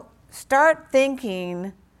know, start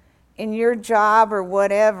thinking in your job or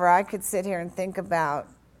whatever. I could sit here and think about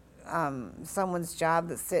someone's job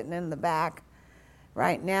that's sitting in the back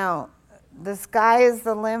right now. The sky is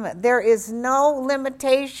the limit. There is no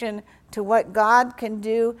limitation to what God can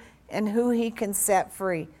do and who he can set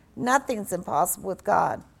free. Nothing's impossible with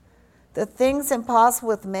God. The things impossible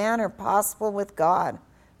with man are possible with God.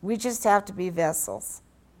 We just have to be vessels.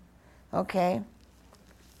 Okay?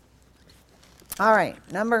 All right,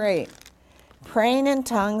 number 8. Praying in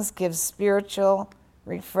tongues gives spiritual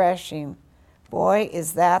refreshing. Boy,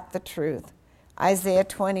 is that the truth. Isaiah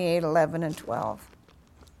 28:11 and 12.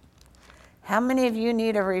 How many of you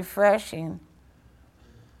need a refreshing?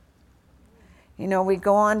 You know, we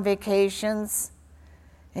go on vacations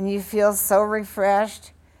and you feel so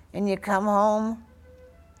refreshed and you come home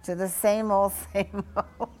to the same old, same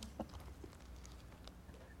old.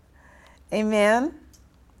 Amen?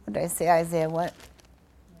 What did I say, Isaiah what?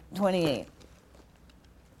 28.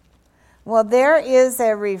 Well, there is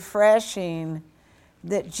a refreshing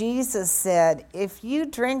that Jesus said, if you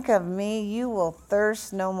drink of me, you will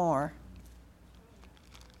thirst no more.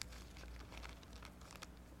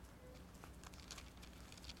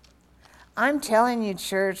 I'm telling you,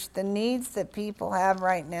 church, the needs that people have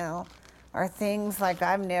right now are things like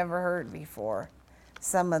I've never heard before,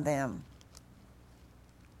 some of them.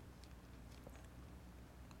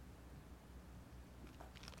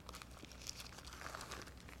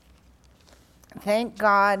 Thank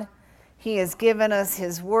God He has given us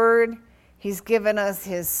His Word. He's given us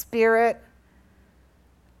His Spirit.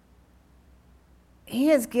 He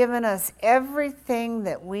has given us everything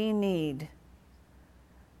that we need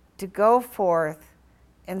to go forth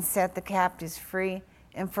and set the captives free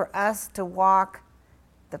and for us to walk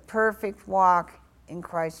the perfect walk in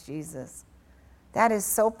Christ Jesus. That is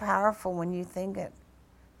so powerful when you think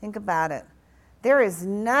about it. There is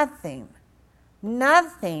nothing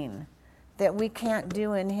that we can't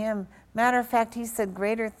do in Him. Matter of fact, He said,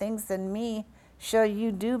 greater things than me shall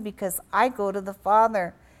you do because I go to the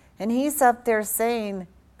Father. And He's up there saying,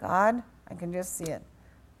 God, I can just see it.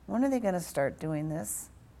 When are they going to start doing this?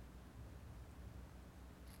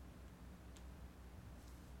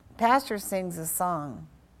 Pastor sings a song.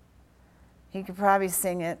 He could probably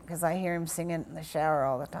sing it because I hear him sing it in the shower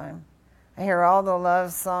all the time. I hear all the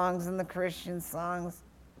love songs and the Christian songs.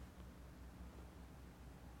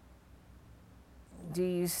 Do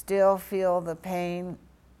you still feel the pain?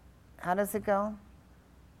 How does it go?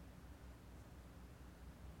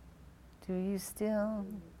 Do you still?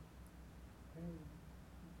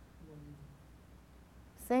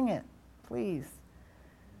 Sing it, please.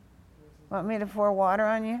 Want me to pour water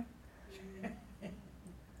on you?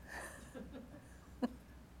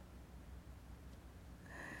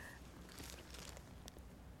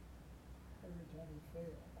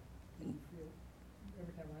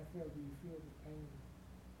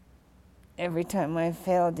 Every time I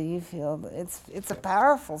fail, do you feel? It's a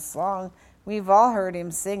powerful song. We've all heard him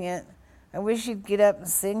sing it. I wish you'd get up and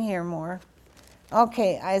sing here more.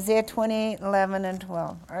 Okay, Isaiah 28, 11 and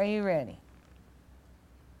 12. Are you ready?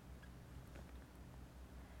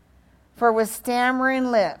 For with stammering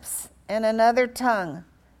lips and another tongue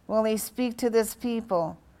will he speak to this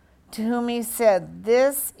people, to whom he said,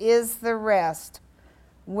 this is the rest,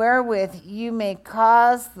 wherewith you may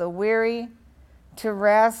cause the weary to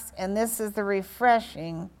rest, and this is the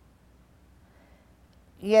refreshing,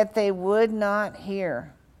 yet they would not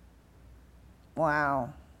hear.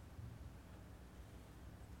 Wow.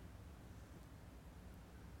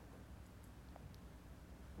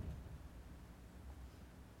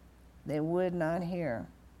 They would not hear.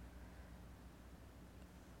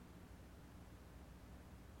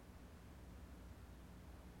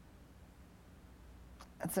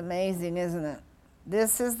 That's amazing, isn't it?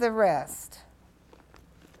 This is the rest.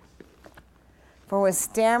 For with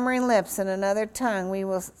stammering lips and another tongue we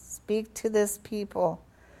will speak to this people,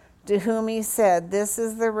 to whom he said, this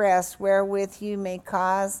is the rest wherewith you may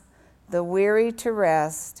cause the weary to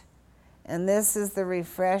rest, and this is the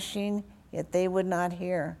refreshing, yet they would not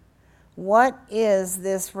hear. What is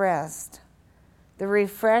this rest? The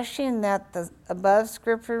refreshing that the above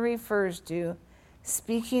scripture refers to,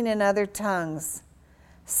 speaking in other tongues.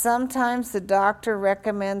 Sometimes the doctor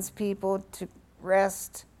recommends people to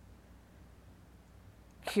rest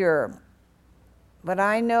cure. But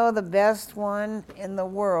I know the best one in the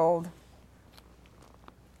world.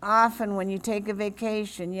 Often when you take a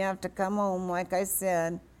vacation, you have to come home, like I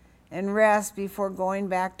said, and rest before going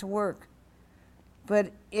back to work.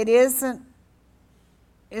 But isn't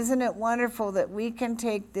it wonderful that we can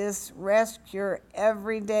take this rest cure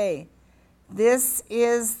every day? This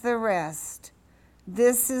is the rest.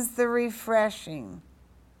 This is the refreshing.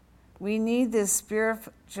 We need this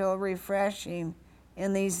spiritual refreshing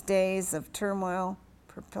in these days of turmoil,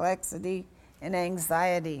 perplexity, and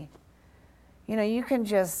anxiety. You know, you can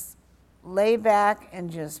just lay back and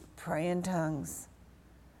just pray in tongues.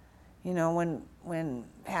 You know, when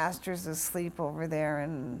pastor's asleep over there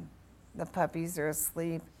and the puppies are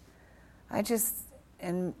asleep,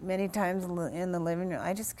 and many times in the living room,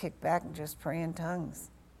 I just kick back and just pray in tongues.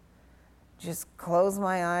 Just close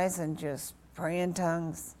my eyes and just pray in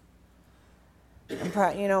tongues.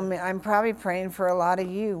 I'm probably praying for a lot of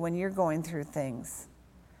you when you're going through things.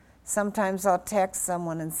 Sometimes I'll text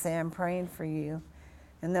someone and say, I'm praying for you.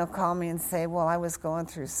 And they'll call me and say, well, I was going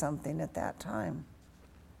through something at that time.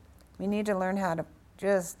 We need to learn how to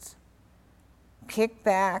just kick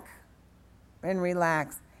back and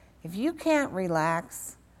relax. If you can't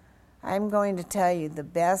relax, I'm going to tell you the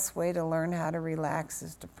best way to learn how to relax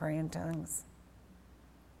is to pray in tongues.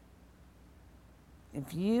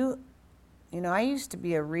 If you know, I used to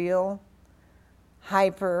be a real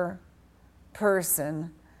hyper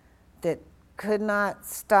person that could not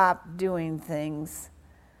stop doing things.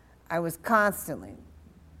 I was constantly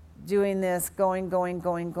doing this, going, like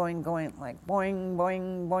boing,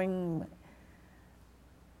 boing, boing.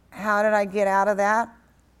 How did I get out of that?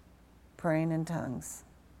 Praying in tongues.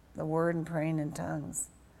 The word and praying in tongues.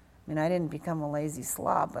 I mean, I didn't become a lazy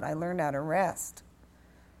slob, but I learned how to rest.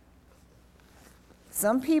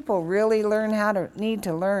 Some people really need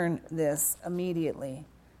to learn this immediately.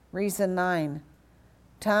 Reason 9,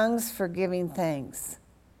 tongues for giving thanks.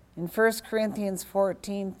 In 1 Corinthians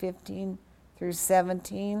 14, 15 through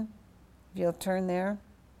 17, if you'll turn there.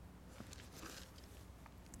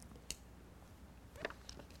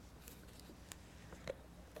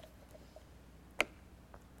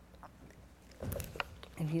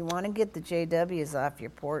 If you want to get the JWs off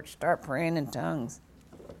your porch, start praying in tongues.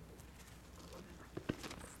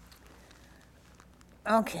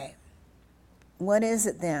 Okay, what is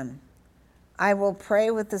it then? I will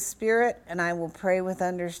pray with the Spirit, and I will pray with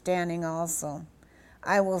understanding also.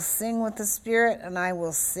 I will sing with the Spirit, and I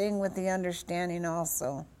will sing with the understanding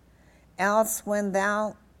also. Else when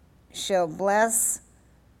thou shalt bless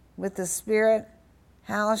with the Spirit,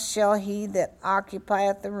 how shall he that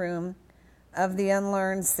occupieth the room of the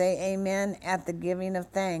unlearned say amen at the giving of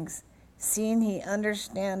thanks, seeing he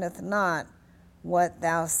understandeth not what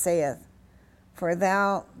thou sayest? For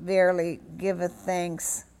thou verily giveth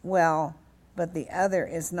thanks well, but the other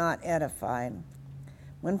is not edified.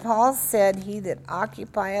 When Paul said, he that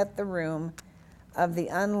occupieth the room of the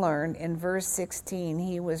unlearned, in verse 16,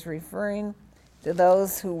 he was referring to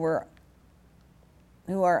those who are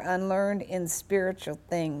unlearned in spiritual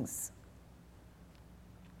things.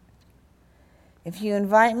 If you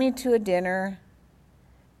invite me to a dinner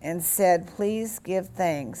and said, please give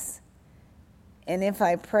thanks, and if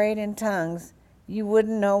I prayed in tongues, you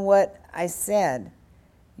wouldn't know what I said.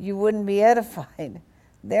 You wouldn't be edified.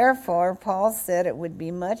 Therefore, Paul said it would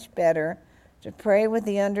be much better to pray with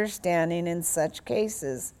the understanding in such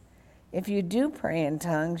cases. If you do pray in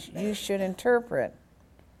tongues, you should interpret.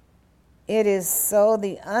 It is so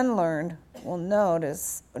the unlearned will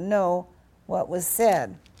know what was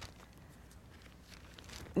said.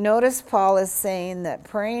 Notice Paul is saying that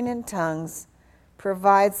praying in tongues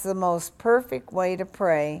provides the most perfect way to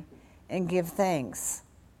pray and give thanks.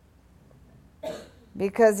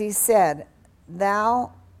 Because he said,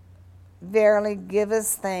 thou verily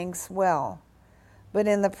givest thanks well. But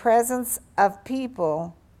in the presence of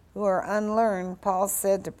people who are unlearned, Paul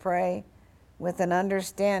said to pray with an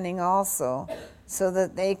understanding also, so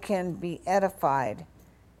that they can be edified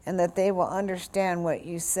and that they will understand what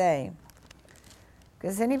you say.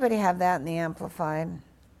 Does anybody have that in the Amplified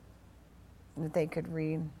that they could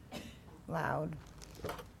read loud?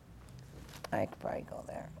 I could probably go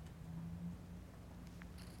there.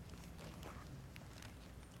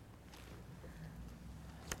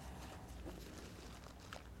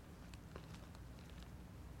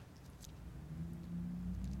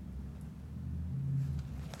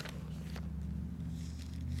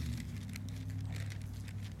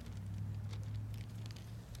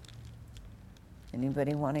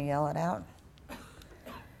 Anybody want to yell it out?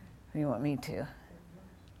 Or you want me to?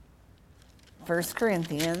 1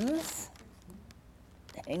 Corinthians.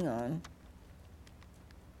 Hang on.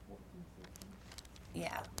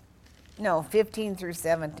 Yeah. No, 15 through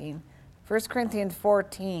 17. 1 Corinthians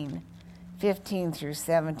 14, 15 through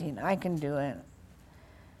 17. I can do it.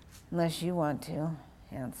 Unless you want to,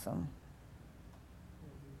 handsome.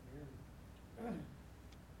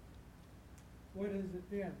 What is it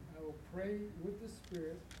then? I will pray with the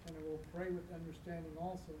Spirit, and I will pray with understanding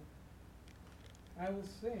also. I will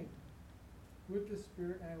sing with the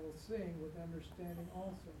Spirit, and I will sing with understanding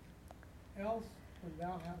also. Else, when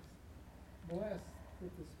thou hast blessed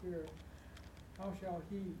with the Spirit, how shall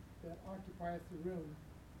he that occupieth the room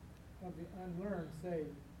of the unlearned say,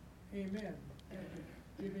 amen, at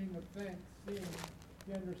the giving of thanks, seeing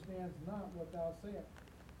he understands not what thou sayest?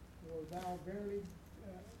 For thou verily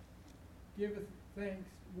giveth thanks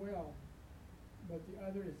well, but the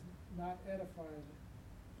other is not edified.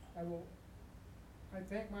 I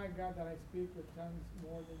thank my God that I speak with tongues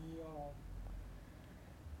more than ye all.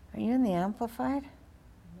 Are you in the Amplified?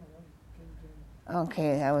 No, that was King James.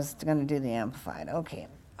 Okay, I was going to do the Amplified. Okay,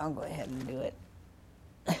 I'll go ahead and do it.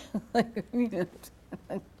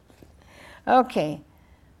 Okay.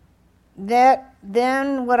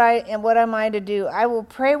 Then what am I to do? I will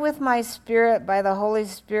pray with my spirit by the Holy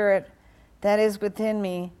Spirit that is within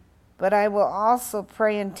me, but I will also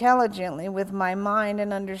pray intelligently with my mind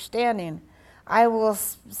and understanding. I will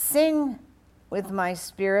sing with my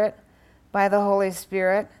spirit by the Holy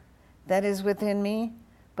Spirit that is within me,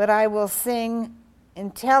 but I will sing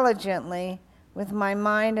intelligently with my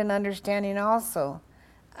mind and understanding also.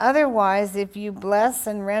 Otherwise, if you bless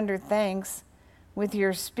and render thanks with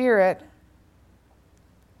your spirit,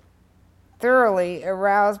 thoroughly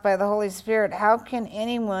aroused by the Holy Spirit, how can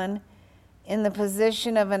anyone in the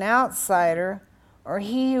position of an outsider, or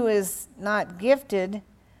he who is not gifted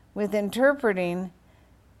with interpreting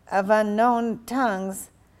of unknown tongues,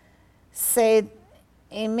 say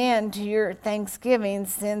amen to your thanksgiving,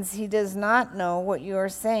 since he does not know what you are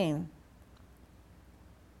saying?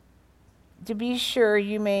 To be sure,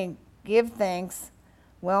 you may give thanks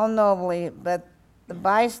well nobly, but the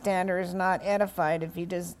bystander is not edified if he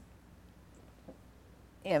does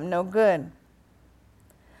him no good.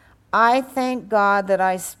 I thank God that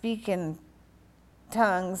I speak in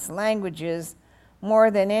tongues, languages, more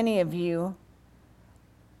than any of you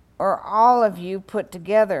or all of you put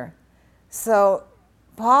together. So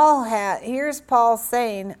here's Paul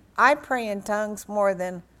saying, I pray in tongues more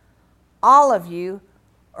than all of you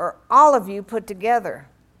or all of you put together.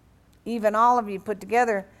 Even all of you put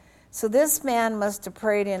together. So this man must have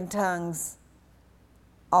prayed in tongues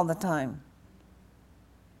all the time.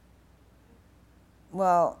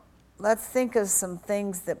 Well, let's think of some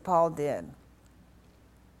things that Paul did.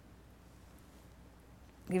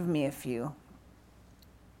 Give me a few.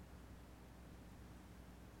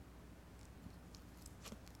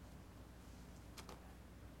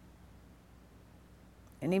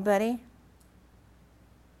 Anybody?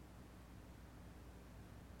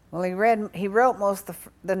 Well, he wrote most of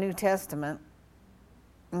the New Testament.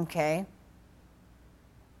 Okay.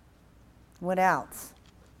 What else?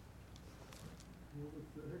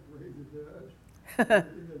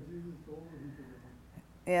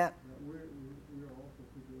 Yeah.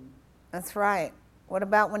 That's right. What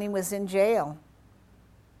about when he was in jail?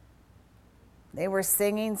 They were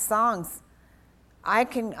singing songs. I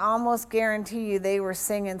can almost guarantee you they were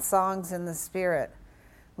singing songs in the Spirit.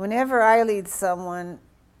 Whenever I lead someone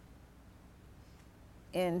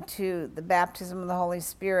into the baptism of the Holy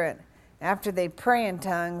Spirit, after they pray in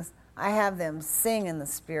tongues, I have them sing in the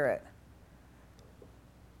Spirit.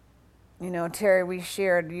 You know, Terry,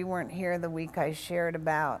 you weren't here the week I shared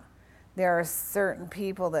about there are certain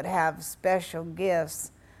people that have special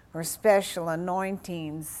gifts or special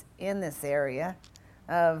anointings in this area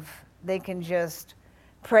of they can just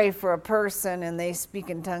pray for a person and they speak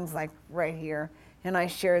in tongues like right here, and I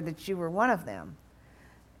shared that you were one of them.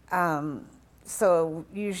 So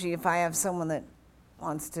usually if I have someone that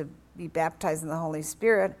wants to be baptized in the Holy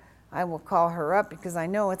Spirit, I will call her up because I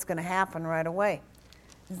know it's going to happen right away.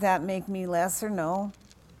 Does that make me lesser? No.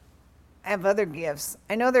 I have other gifts.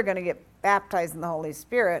 I know they're going to get baptized in the Holy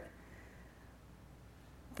Spirit,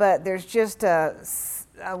 but there's just a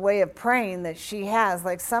way of praying that she has.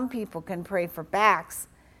 Like some people can pray for backs,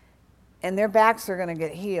 and their backs are going to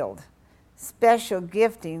get healed. Special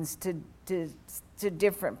giftings to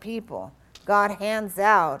different people. God hands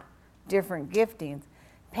out different giftings.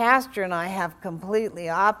 Pastor and I have completely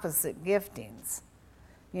opposite giftings.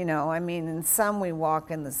 You know, I mean, in some we walk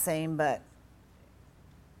in the same, but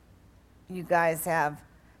you guys have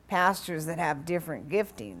pastors that have different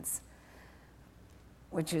giftings,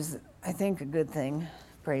 which is, I think, a good thing.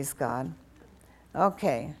 Praise God.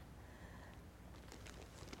 Okay.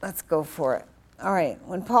 Let's go for it. All right.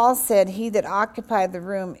 When Paul said, he that occupied the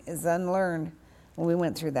room is unlearned, well, we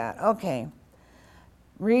went through that. Okay.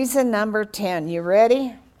 Reason number 10. You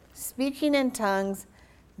ready? Speaking in tongues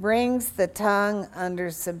brings the tongue under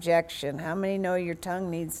subjection. How many know your tongue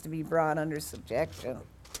needs to be brought under subjection?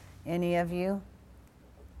 Any of you?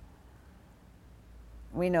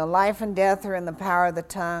 We know life and death are in the power of the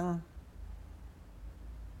tongue.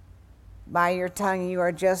 By your tongue you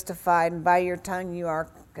are justified, and by your tongue you are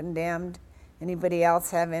condemned. Anybody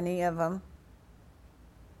else have any of them?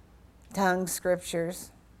 Tongue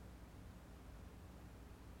scriptures.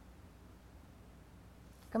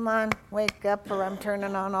 Come on, wake up or I'm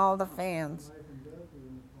turning on all the fans.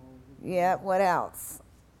 Yeah, what else?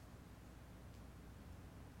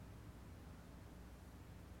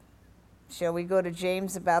 Shall we go to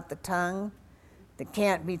James about the tongue that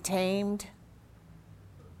can't be tamed?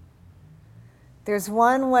 There's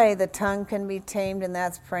one way the tongue can be tamed, and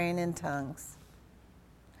that's praying in tongues.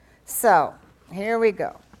 So, here we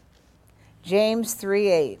go. James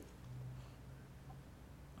 3:8.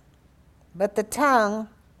 But the tongue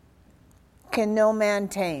can no man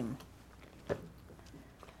tame.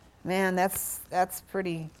 Man, that's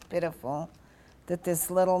pretty pitiful that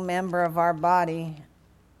this little member of our body,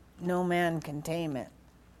 no man can tame it.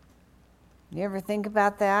 You ever think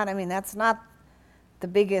about that? I mean, that's not the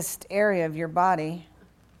biggest area of your body.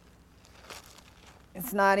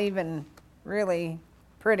 It's not even really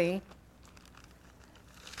pretty.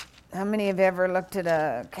 How many have ever looked at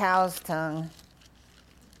a cow's tongue?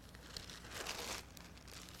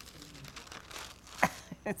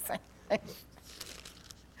 It's like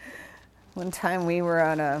one time we were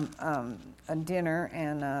at a dinner,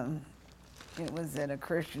 and it was at a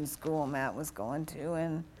Christian school Matt was going to,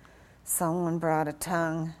 and someone brought a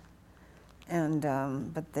tongue, and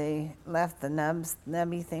but they left the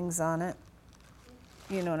nubby things on it.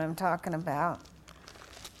 You know what I'm talking about.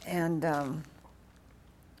 And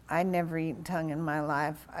I'd never eaten tongue in my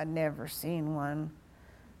life. I'd never seen one.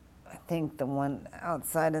 I think the one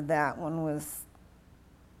outside of that one was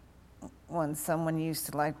one someone used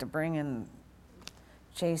to like to bring and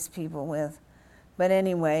chase people with. But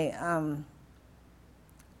anyway,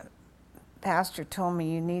 Pastor told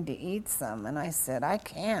me you need to eat some, and I said, I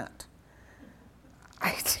can't.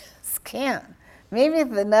 I just can't. Maybe if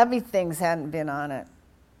the nubby things hadn't been on it,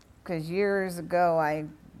 because years ago I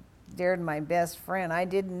dared my best friend. I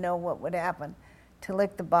didn't know what would happen to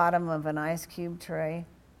lick the bottom of an ice cube tray,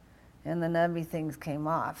 and the nubby things came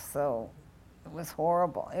off. So it was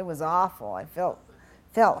horrible. It was awful. I felt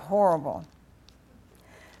horrible.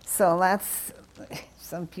 So that's,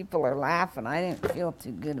 some people are laughing. I didn't feel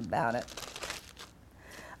too good about it.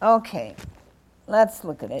 Okay, let's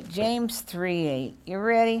look at it. James 3:8. You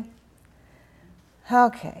ready?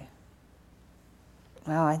 Okay.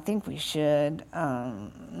 Well, I think we should.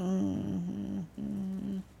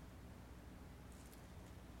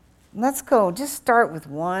 Let's go. Just start with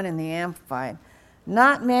 1 in the Amplified.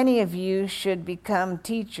 Not many of you should become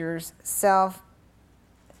teachers,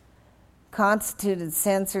 self-constituted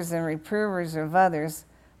censors and reprovers of others,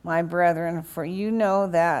 my brethren, for you know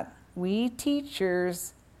that we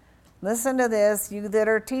teachers, listen to this, you that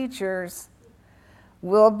are teachers,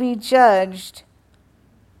 will be judged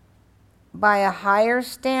by a higher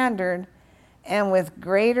standard and with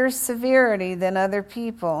greater severity than other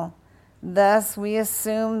people. Thus we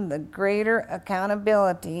assume the greater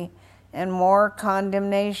accountability and more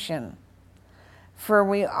condemnation. For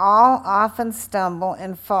we all often stumble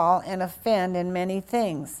and fall and offend in many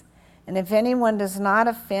things. And if anyone does not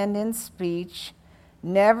offend in speech,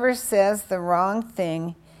 never says the wrong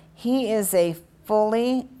thing, he is a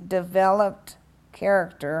fully developed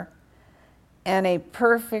character and a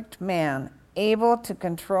perfect man, able to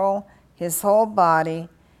control his whole body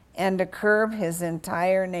and to curb his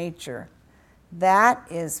entire nature. That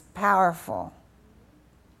is powerful.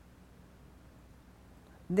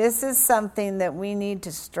 This is something that we need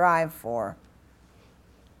to strive for.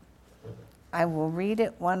 I will read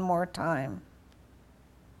it one more time.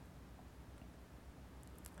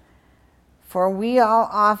 For we all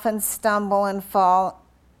often stumble and fall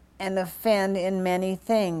and offend in many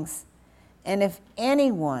things. And if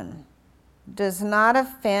anyone does not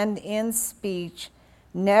offend in speech,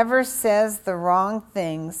 never says the wrong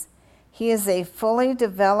things, he is a fully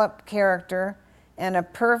developed character and a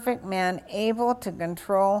perfect man, able to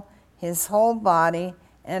control his whole body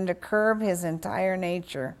and to curb his entire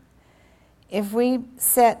nature. If we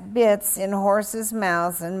set bits in horses'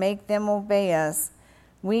 mouths and make them obey us,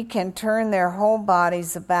 we can turn their whole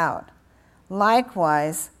bodies about.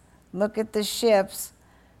 Likewise, look at the ships,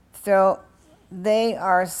 though they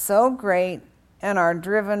are so great and are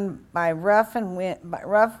driven by rough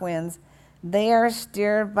winds, they are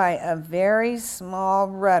steered by a very small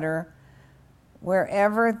rudder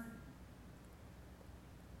wherever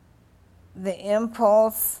the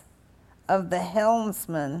impulse of the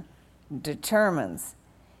helmsman determines.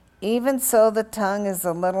 Even so, the tongue is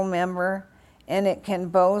a little member, and it can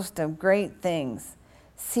boast of great things.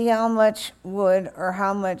 See how much wood or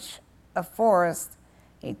how much a forest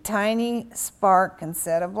a tiny spark can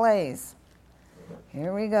set ablaze.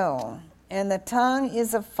 Here we go. And the tongue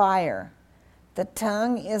is a fire. The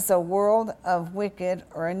tongue is a world of wicked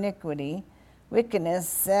or wickedness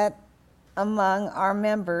set among our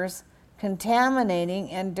members, contaminating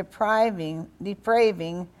and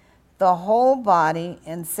depraving the whole body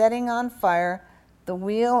and setting on fire the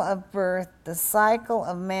wheel of birth, the cycle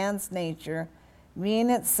of man's nature, being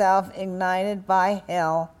itself ignited by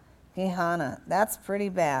hell, Gehenna. That's pretty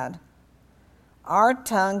bad. Our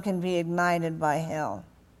tongue can be ignited by hell.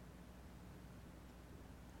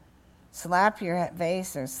 slap your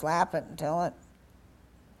face or slap it until it,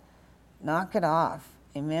 knock it off.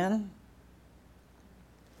 Amen?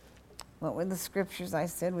 What were the scriptures I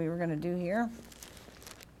said we were going to do here?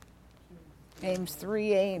 James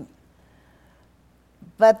 3:8.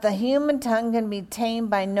 But the human tongue can be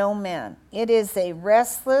tamed by no man. It is a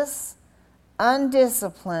restless,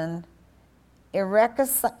 undisciplined,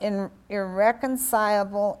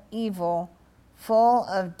 irreconcilable evil, full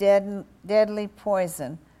of deadly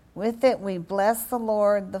poison. With it we bless the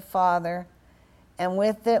Lord the Father, and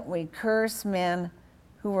with it we curse men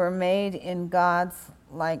who were made in God's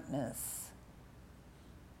likeness.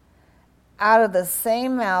 Out of the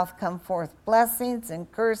same mouth come forth blessings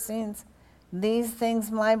and cursings. These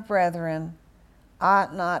things, my brethren,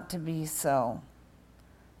 ought not to be so.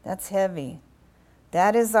 That's heavy.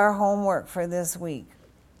 That is our homework for this week.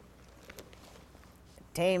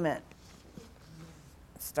 Tame it.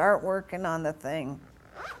 Start working on the thing.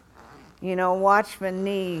 You know, Watchman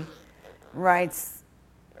Nee writes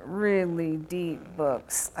really deep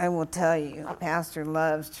books. I will tell you, Pastor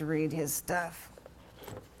loves to read his stuff.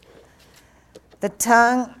 The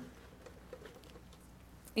tongue,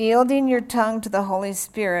 yielding your tongue to the Holy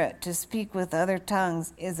Spirit to speak with other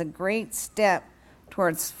tongues is a great step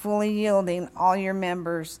towards fully yielding all your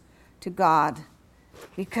members to God.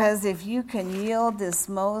 Because if you can yield this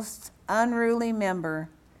most unruly member,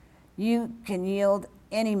 you can yield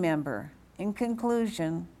any member. In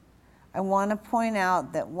conclusion, I want to point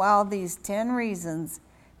out that while these 10 reasons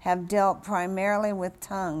have dealt primarily with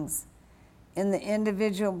tongues in the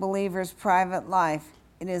individual believer's private life,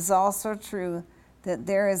 it is also true that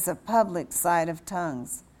there is a public side of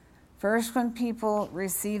tongues. First, when people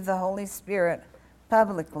receive the Holy Spirit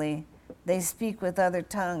publicly, they speak with other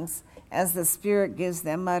tongues as the Spirit gives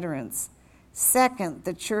them utterance. Second,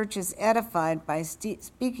 the church is edified by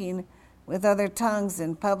speaking with other tongues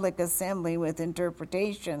in public assembly with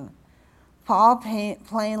interpretation. Paul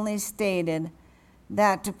plainly stated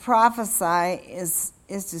that to prophesy is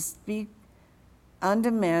to speak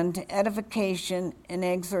unto men to edification and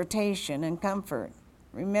exhortation and comfort.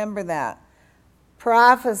 Remember that.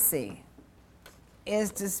 Prophecy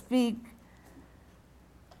is to speak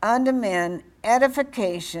unto men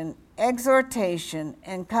edification, exhortation,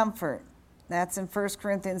 and comfort. That's in 1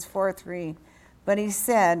 Corinthians 4:3. But he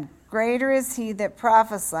said, greater is he that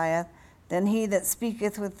prophesieth than he that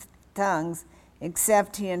speaketh with tongues,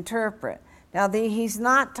 except he interpret. Now, he's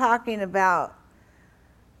not talking about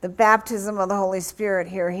the baptism of the Holy Spirit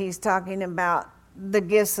here. He's talking about the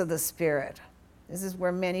gifts of the Spirit. This is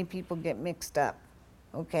where many people get mixed up,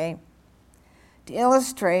 okay? To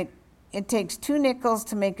illustrate, it takes 2 nickels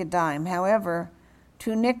to make a dime. However,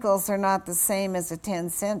 2 nickels are not the same as a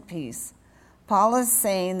 10-cent piece. Paul is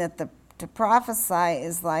saying that to prophesy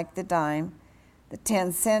is like the dime, the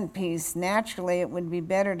 10-cent piece. Naturally, it would be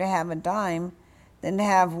better to have a dime than to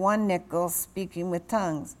have 1 nickel speaking with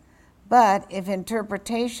tongues. But if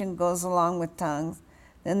interpretation goes along with tongues,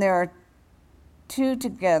 then there are 2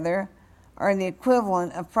 together are the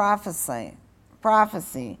equivalent of prophecy.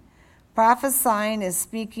 Prophesying is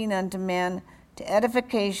speaking unto men to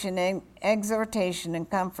edification, exhortation, and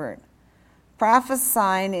comfort.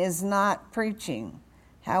 Prophesying is not preaching.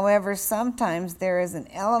 However, sometimes there is an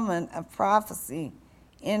element of prophecy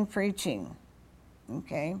in preaching.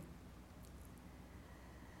 Okay?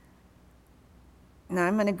 Now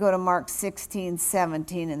I'm going to go to Mark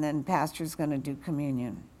 16:17, and then Pastor's going to do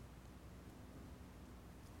communion.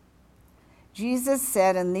 Jesus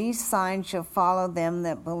said, and these signs shall follow them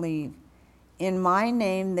that believe. In my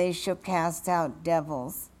name they shall cast out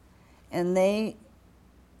devils, and they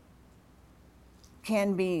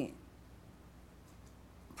can be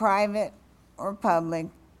private or public.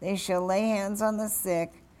 They shall lay hands on the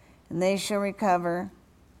sick, and they shall recover,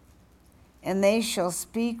 and they shall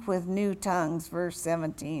speak with new tongues. Verse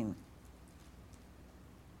 17.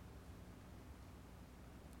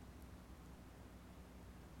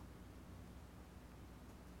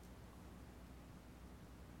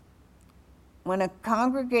 When a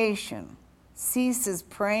congregation ceases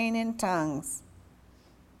praying in tongues,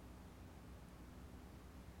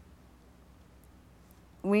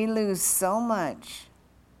 we lose so much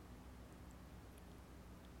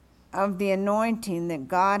of the anointing that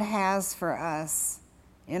God has for us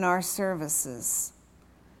in our services.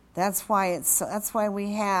 That's why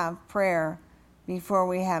we have prayer before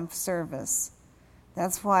we have service.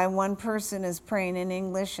 That's why one person is praying in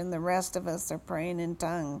English and the rest of us are praying in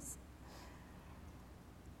tongues.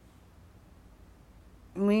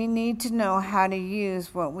 We need to know how to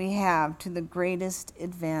use what we have to the greatest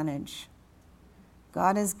advantage.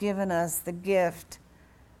 God has given us the gift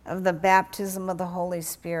of the baptism of the Holy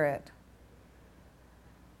Spirit.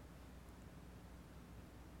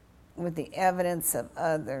 with the evidence of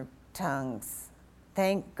other tongues.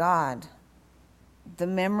 Thank God. The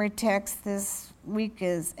memory text this week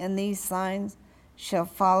is, "And these signs shall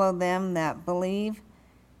follow them that believe.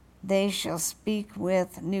 They shall speak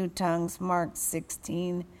with new tongues," Mark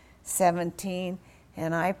 16:17.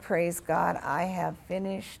 And I praise God, I have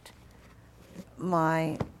finished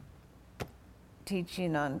my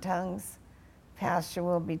teaching on tongues. Pastor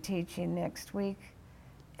will be teaching next week.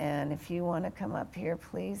 And if you want to come up here,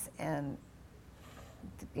 please, and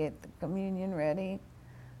to get the communion ready.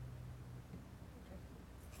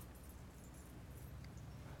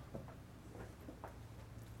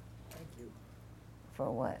 Thank you. For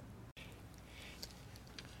what?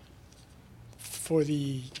 For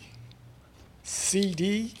the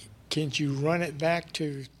CD, can't you run it back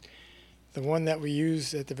to the one that we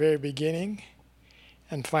used at the very beginning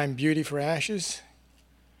and find Beauty for Ashes?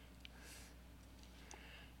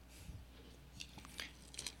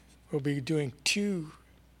 We'll be doing 2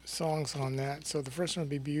 songs on that. So the first one will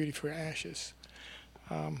be Beauty for Ashes.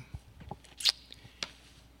 And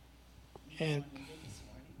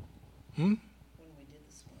When we did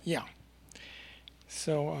this morning. yeah.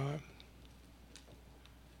 So,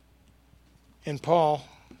 and Paul,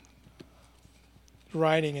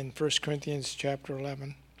 writing in 1 Corinthians chapter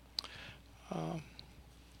 11,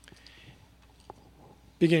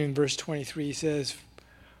 beginning in verse 23, he says,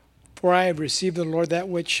 "For I have received of the Lord that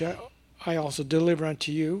which I also deliver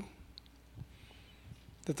unto you,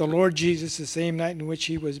 that the Lord Jesus, the same night in which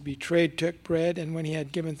he was betrayed, took bread, and when he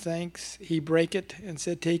had given thanks, he brake it, and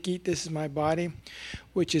said, Take, eat, this is my body,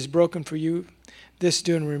 which is broken for you. This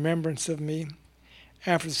do in remembrance of me.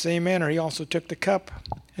 After the same manner, he also took the cup,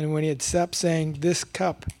 and when he had supped, saying, This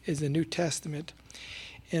cup is the New Testament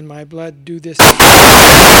in my blood. Do this." What happened?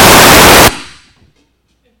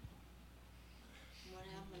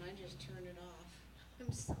 I just turned it off.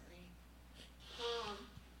 I'm sorry.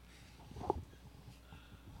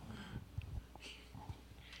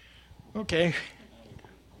 Okay.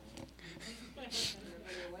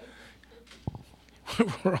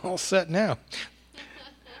 We're all set now.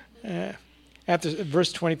 After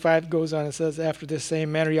verse 25 goes on, it says, "After this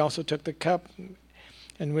same manner he also took the cup,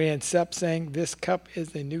 and when he had supped, saying, This cup is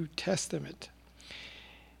the New Testament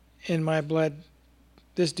in my blood.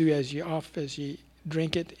 This do as ye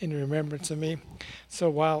drink it in remembrance of me." So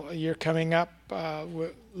while you're coming up,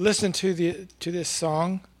 listen to this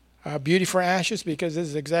song, "Beauty for Ashes," because this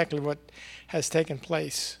is exactly what has taken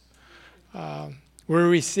place. We're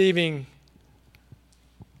receiving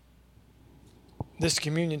this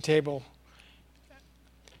communion table.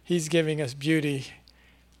 He's giving us beauty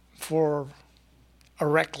for a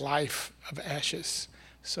wrecked life of ashes.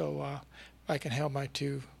 So I can help my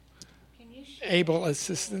 2 Can you able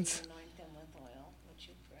assistants. anoint them with oil? Would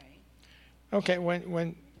you pray? Okay,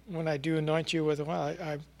 when I do anoint you with oil,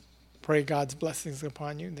 I pray God's blessings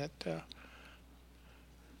upon you, that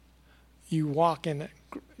you walk in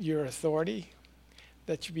your authority,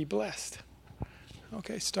 that you be blessed.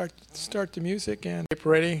 Okay, start the music and get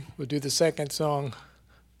ready. We'll do the second song.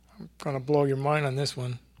 I'm going to blow your mind on this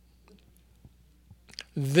one.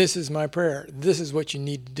 This is my prayer. This is what you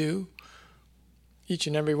need to do, each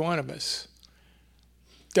and every one of us.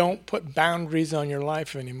 Don't put boundaries on your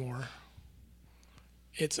life anymore.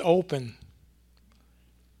 It's open.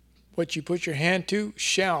 What you put your hand to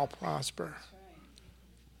shall prosper. That's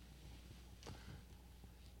right.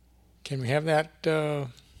 Can we have that?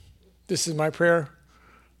 This is my prayer.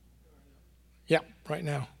 Yeah, right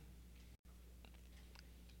now.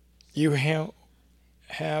 You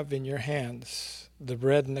have in your hands the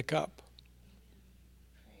bread and the cup.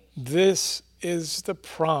 This is the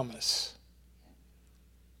promise.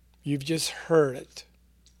 You've just heard it.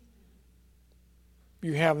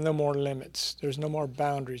 You have no more limits. There's no more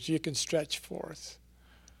boundaries. You can stretch forth.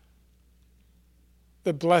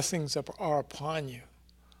 The blessings are upon you.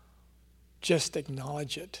 Just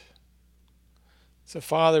acknowledge it. So,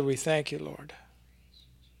 Father, we thank you, Lord,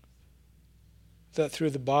 that through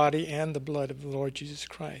the body and the blood of the Lord Jesus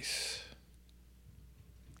Christ,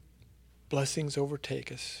 blessings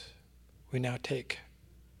overtake us. We now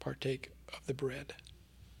partake of the bread.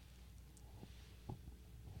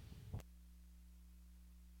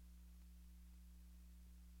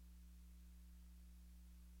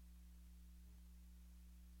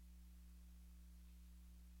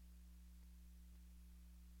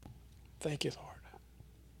 Thank you, Lord.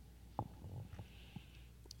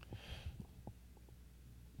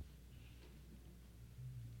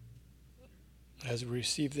 As we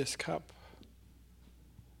receive this cup,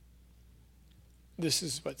 this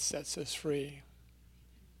is what sets us free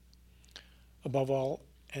above all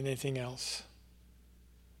anything else.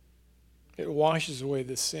 It washes away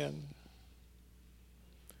the sin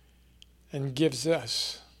and gives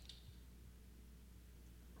us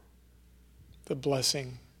the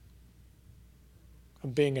blessing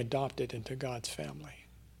of being adopted into God's family,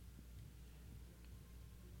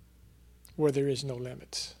 where there is no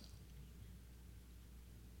limits.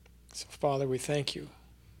 So, Father, we thank you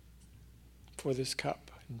for this cup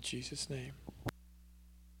in Jesus' name.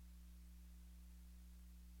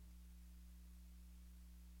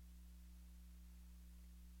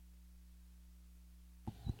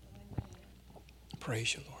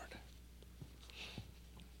 Praise you, Lord.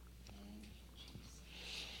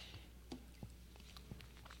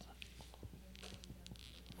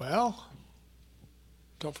 Well,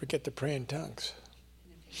 don't forget to pray in tongues.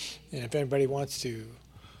 And if anybody wants to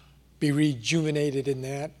be rejuvenated in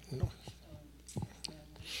that,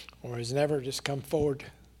 or has never, just come forward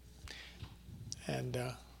and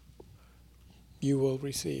you will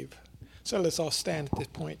receive. So let's all stand at this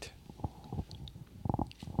point.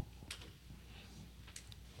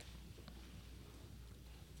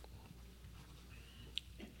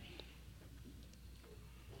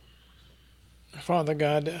 Father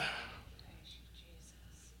God, Praise you, Jesus.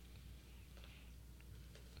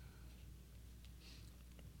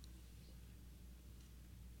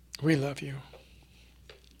 we love you.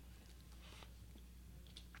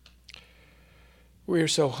 We are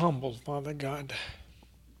so humbled, Father God,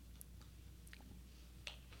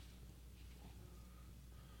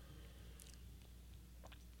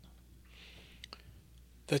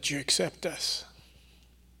 that you accept us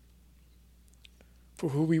for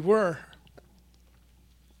who we were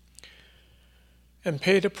and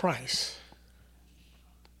paid a price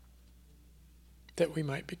that we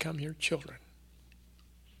might become your children.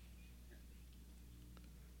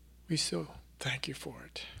 We so thank you for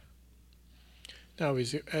it. Now,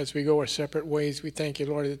 as we go our separate ways, we thank you,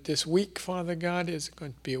 Lord, that this week, Father God, is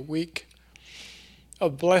going to be a week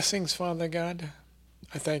of blessings, Father God.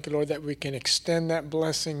 I thank you, Lord, that we can extend that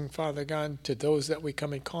blessing, Father God, to those that we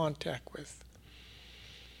come in contact with.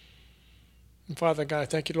 And Father God, I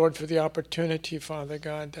thank you, Lord, for the opportunity, Father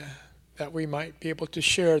God, that we might be able to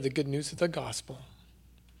share the good news of the gospel.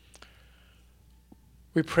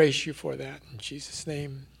 We praise you for that in Jesus'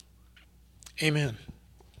 name. Amen.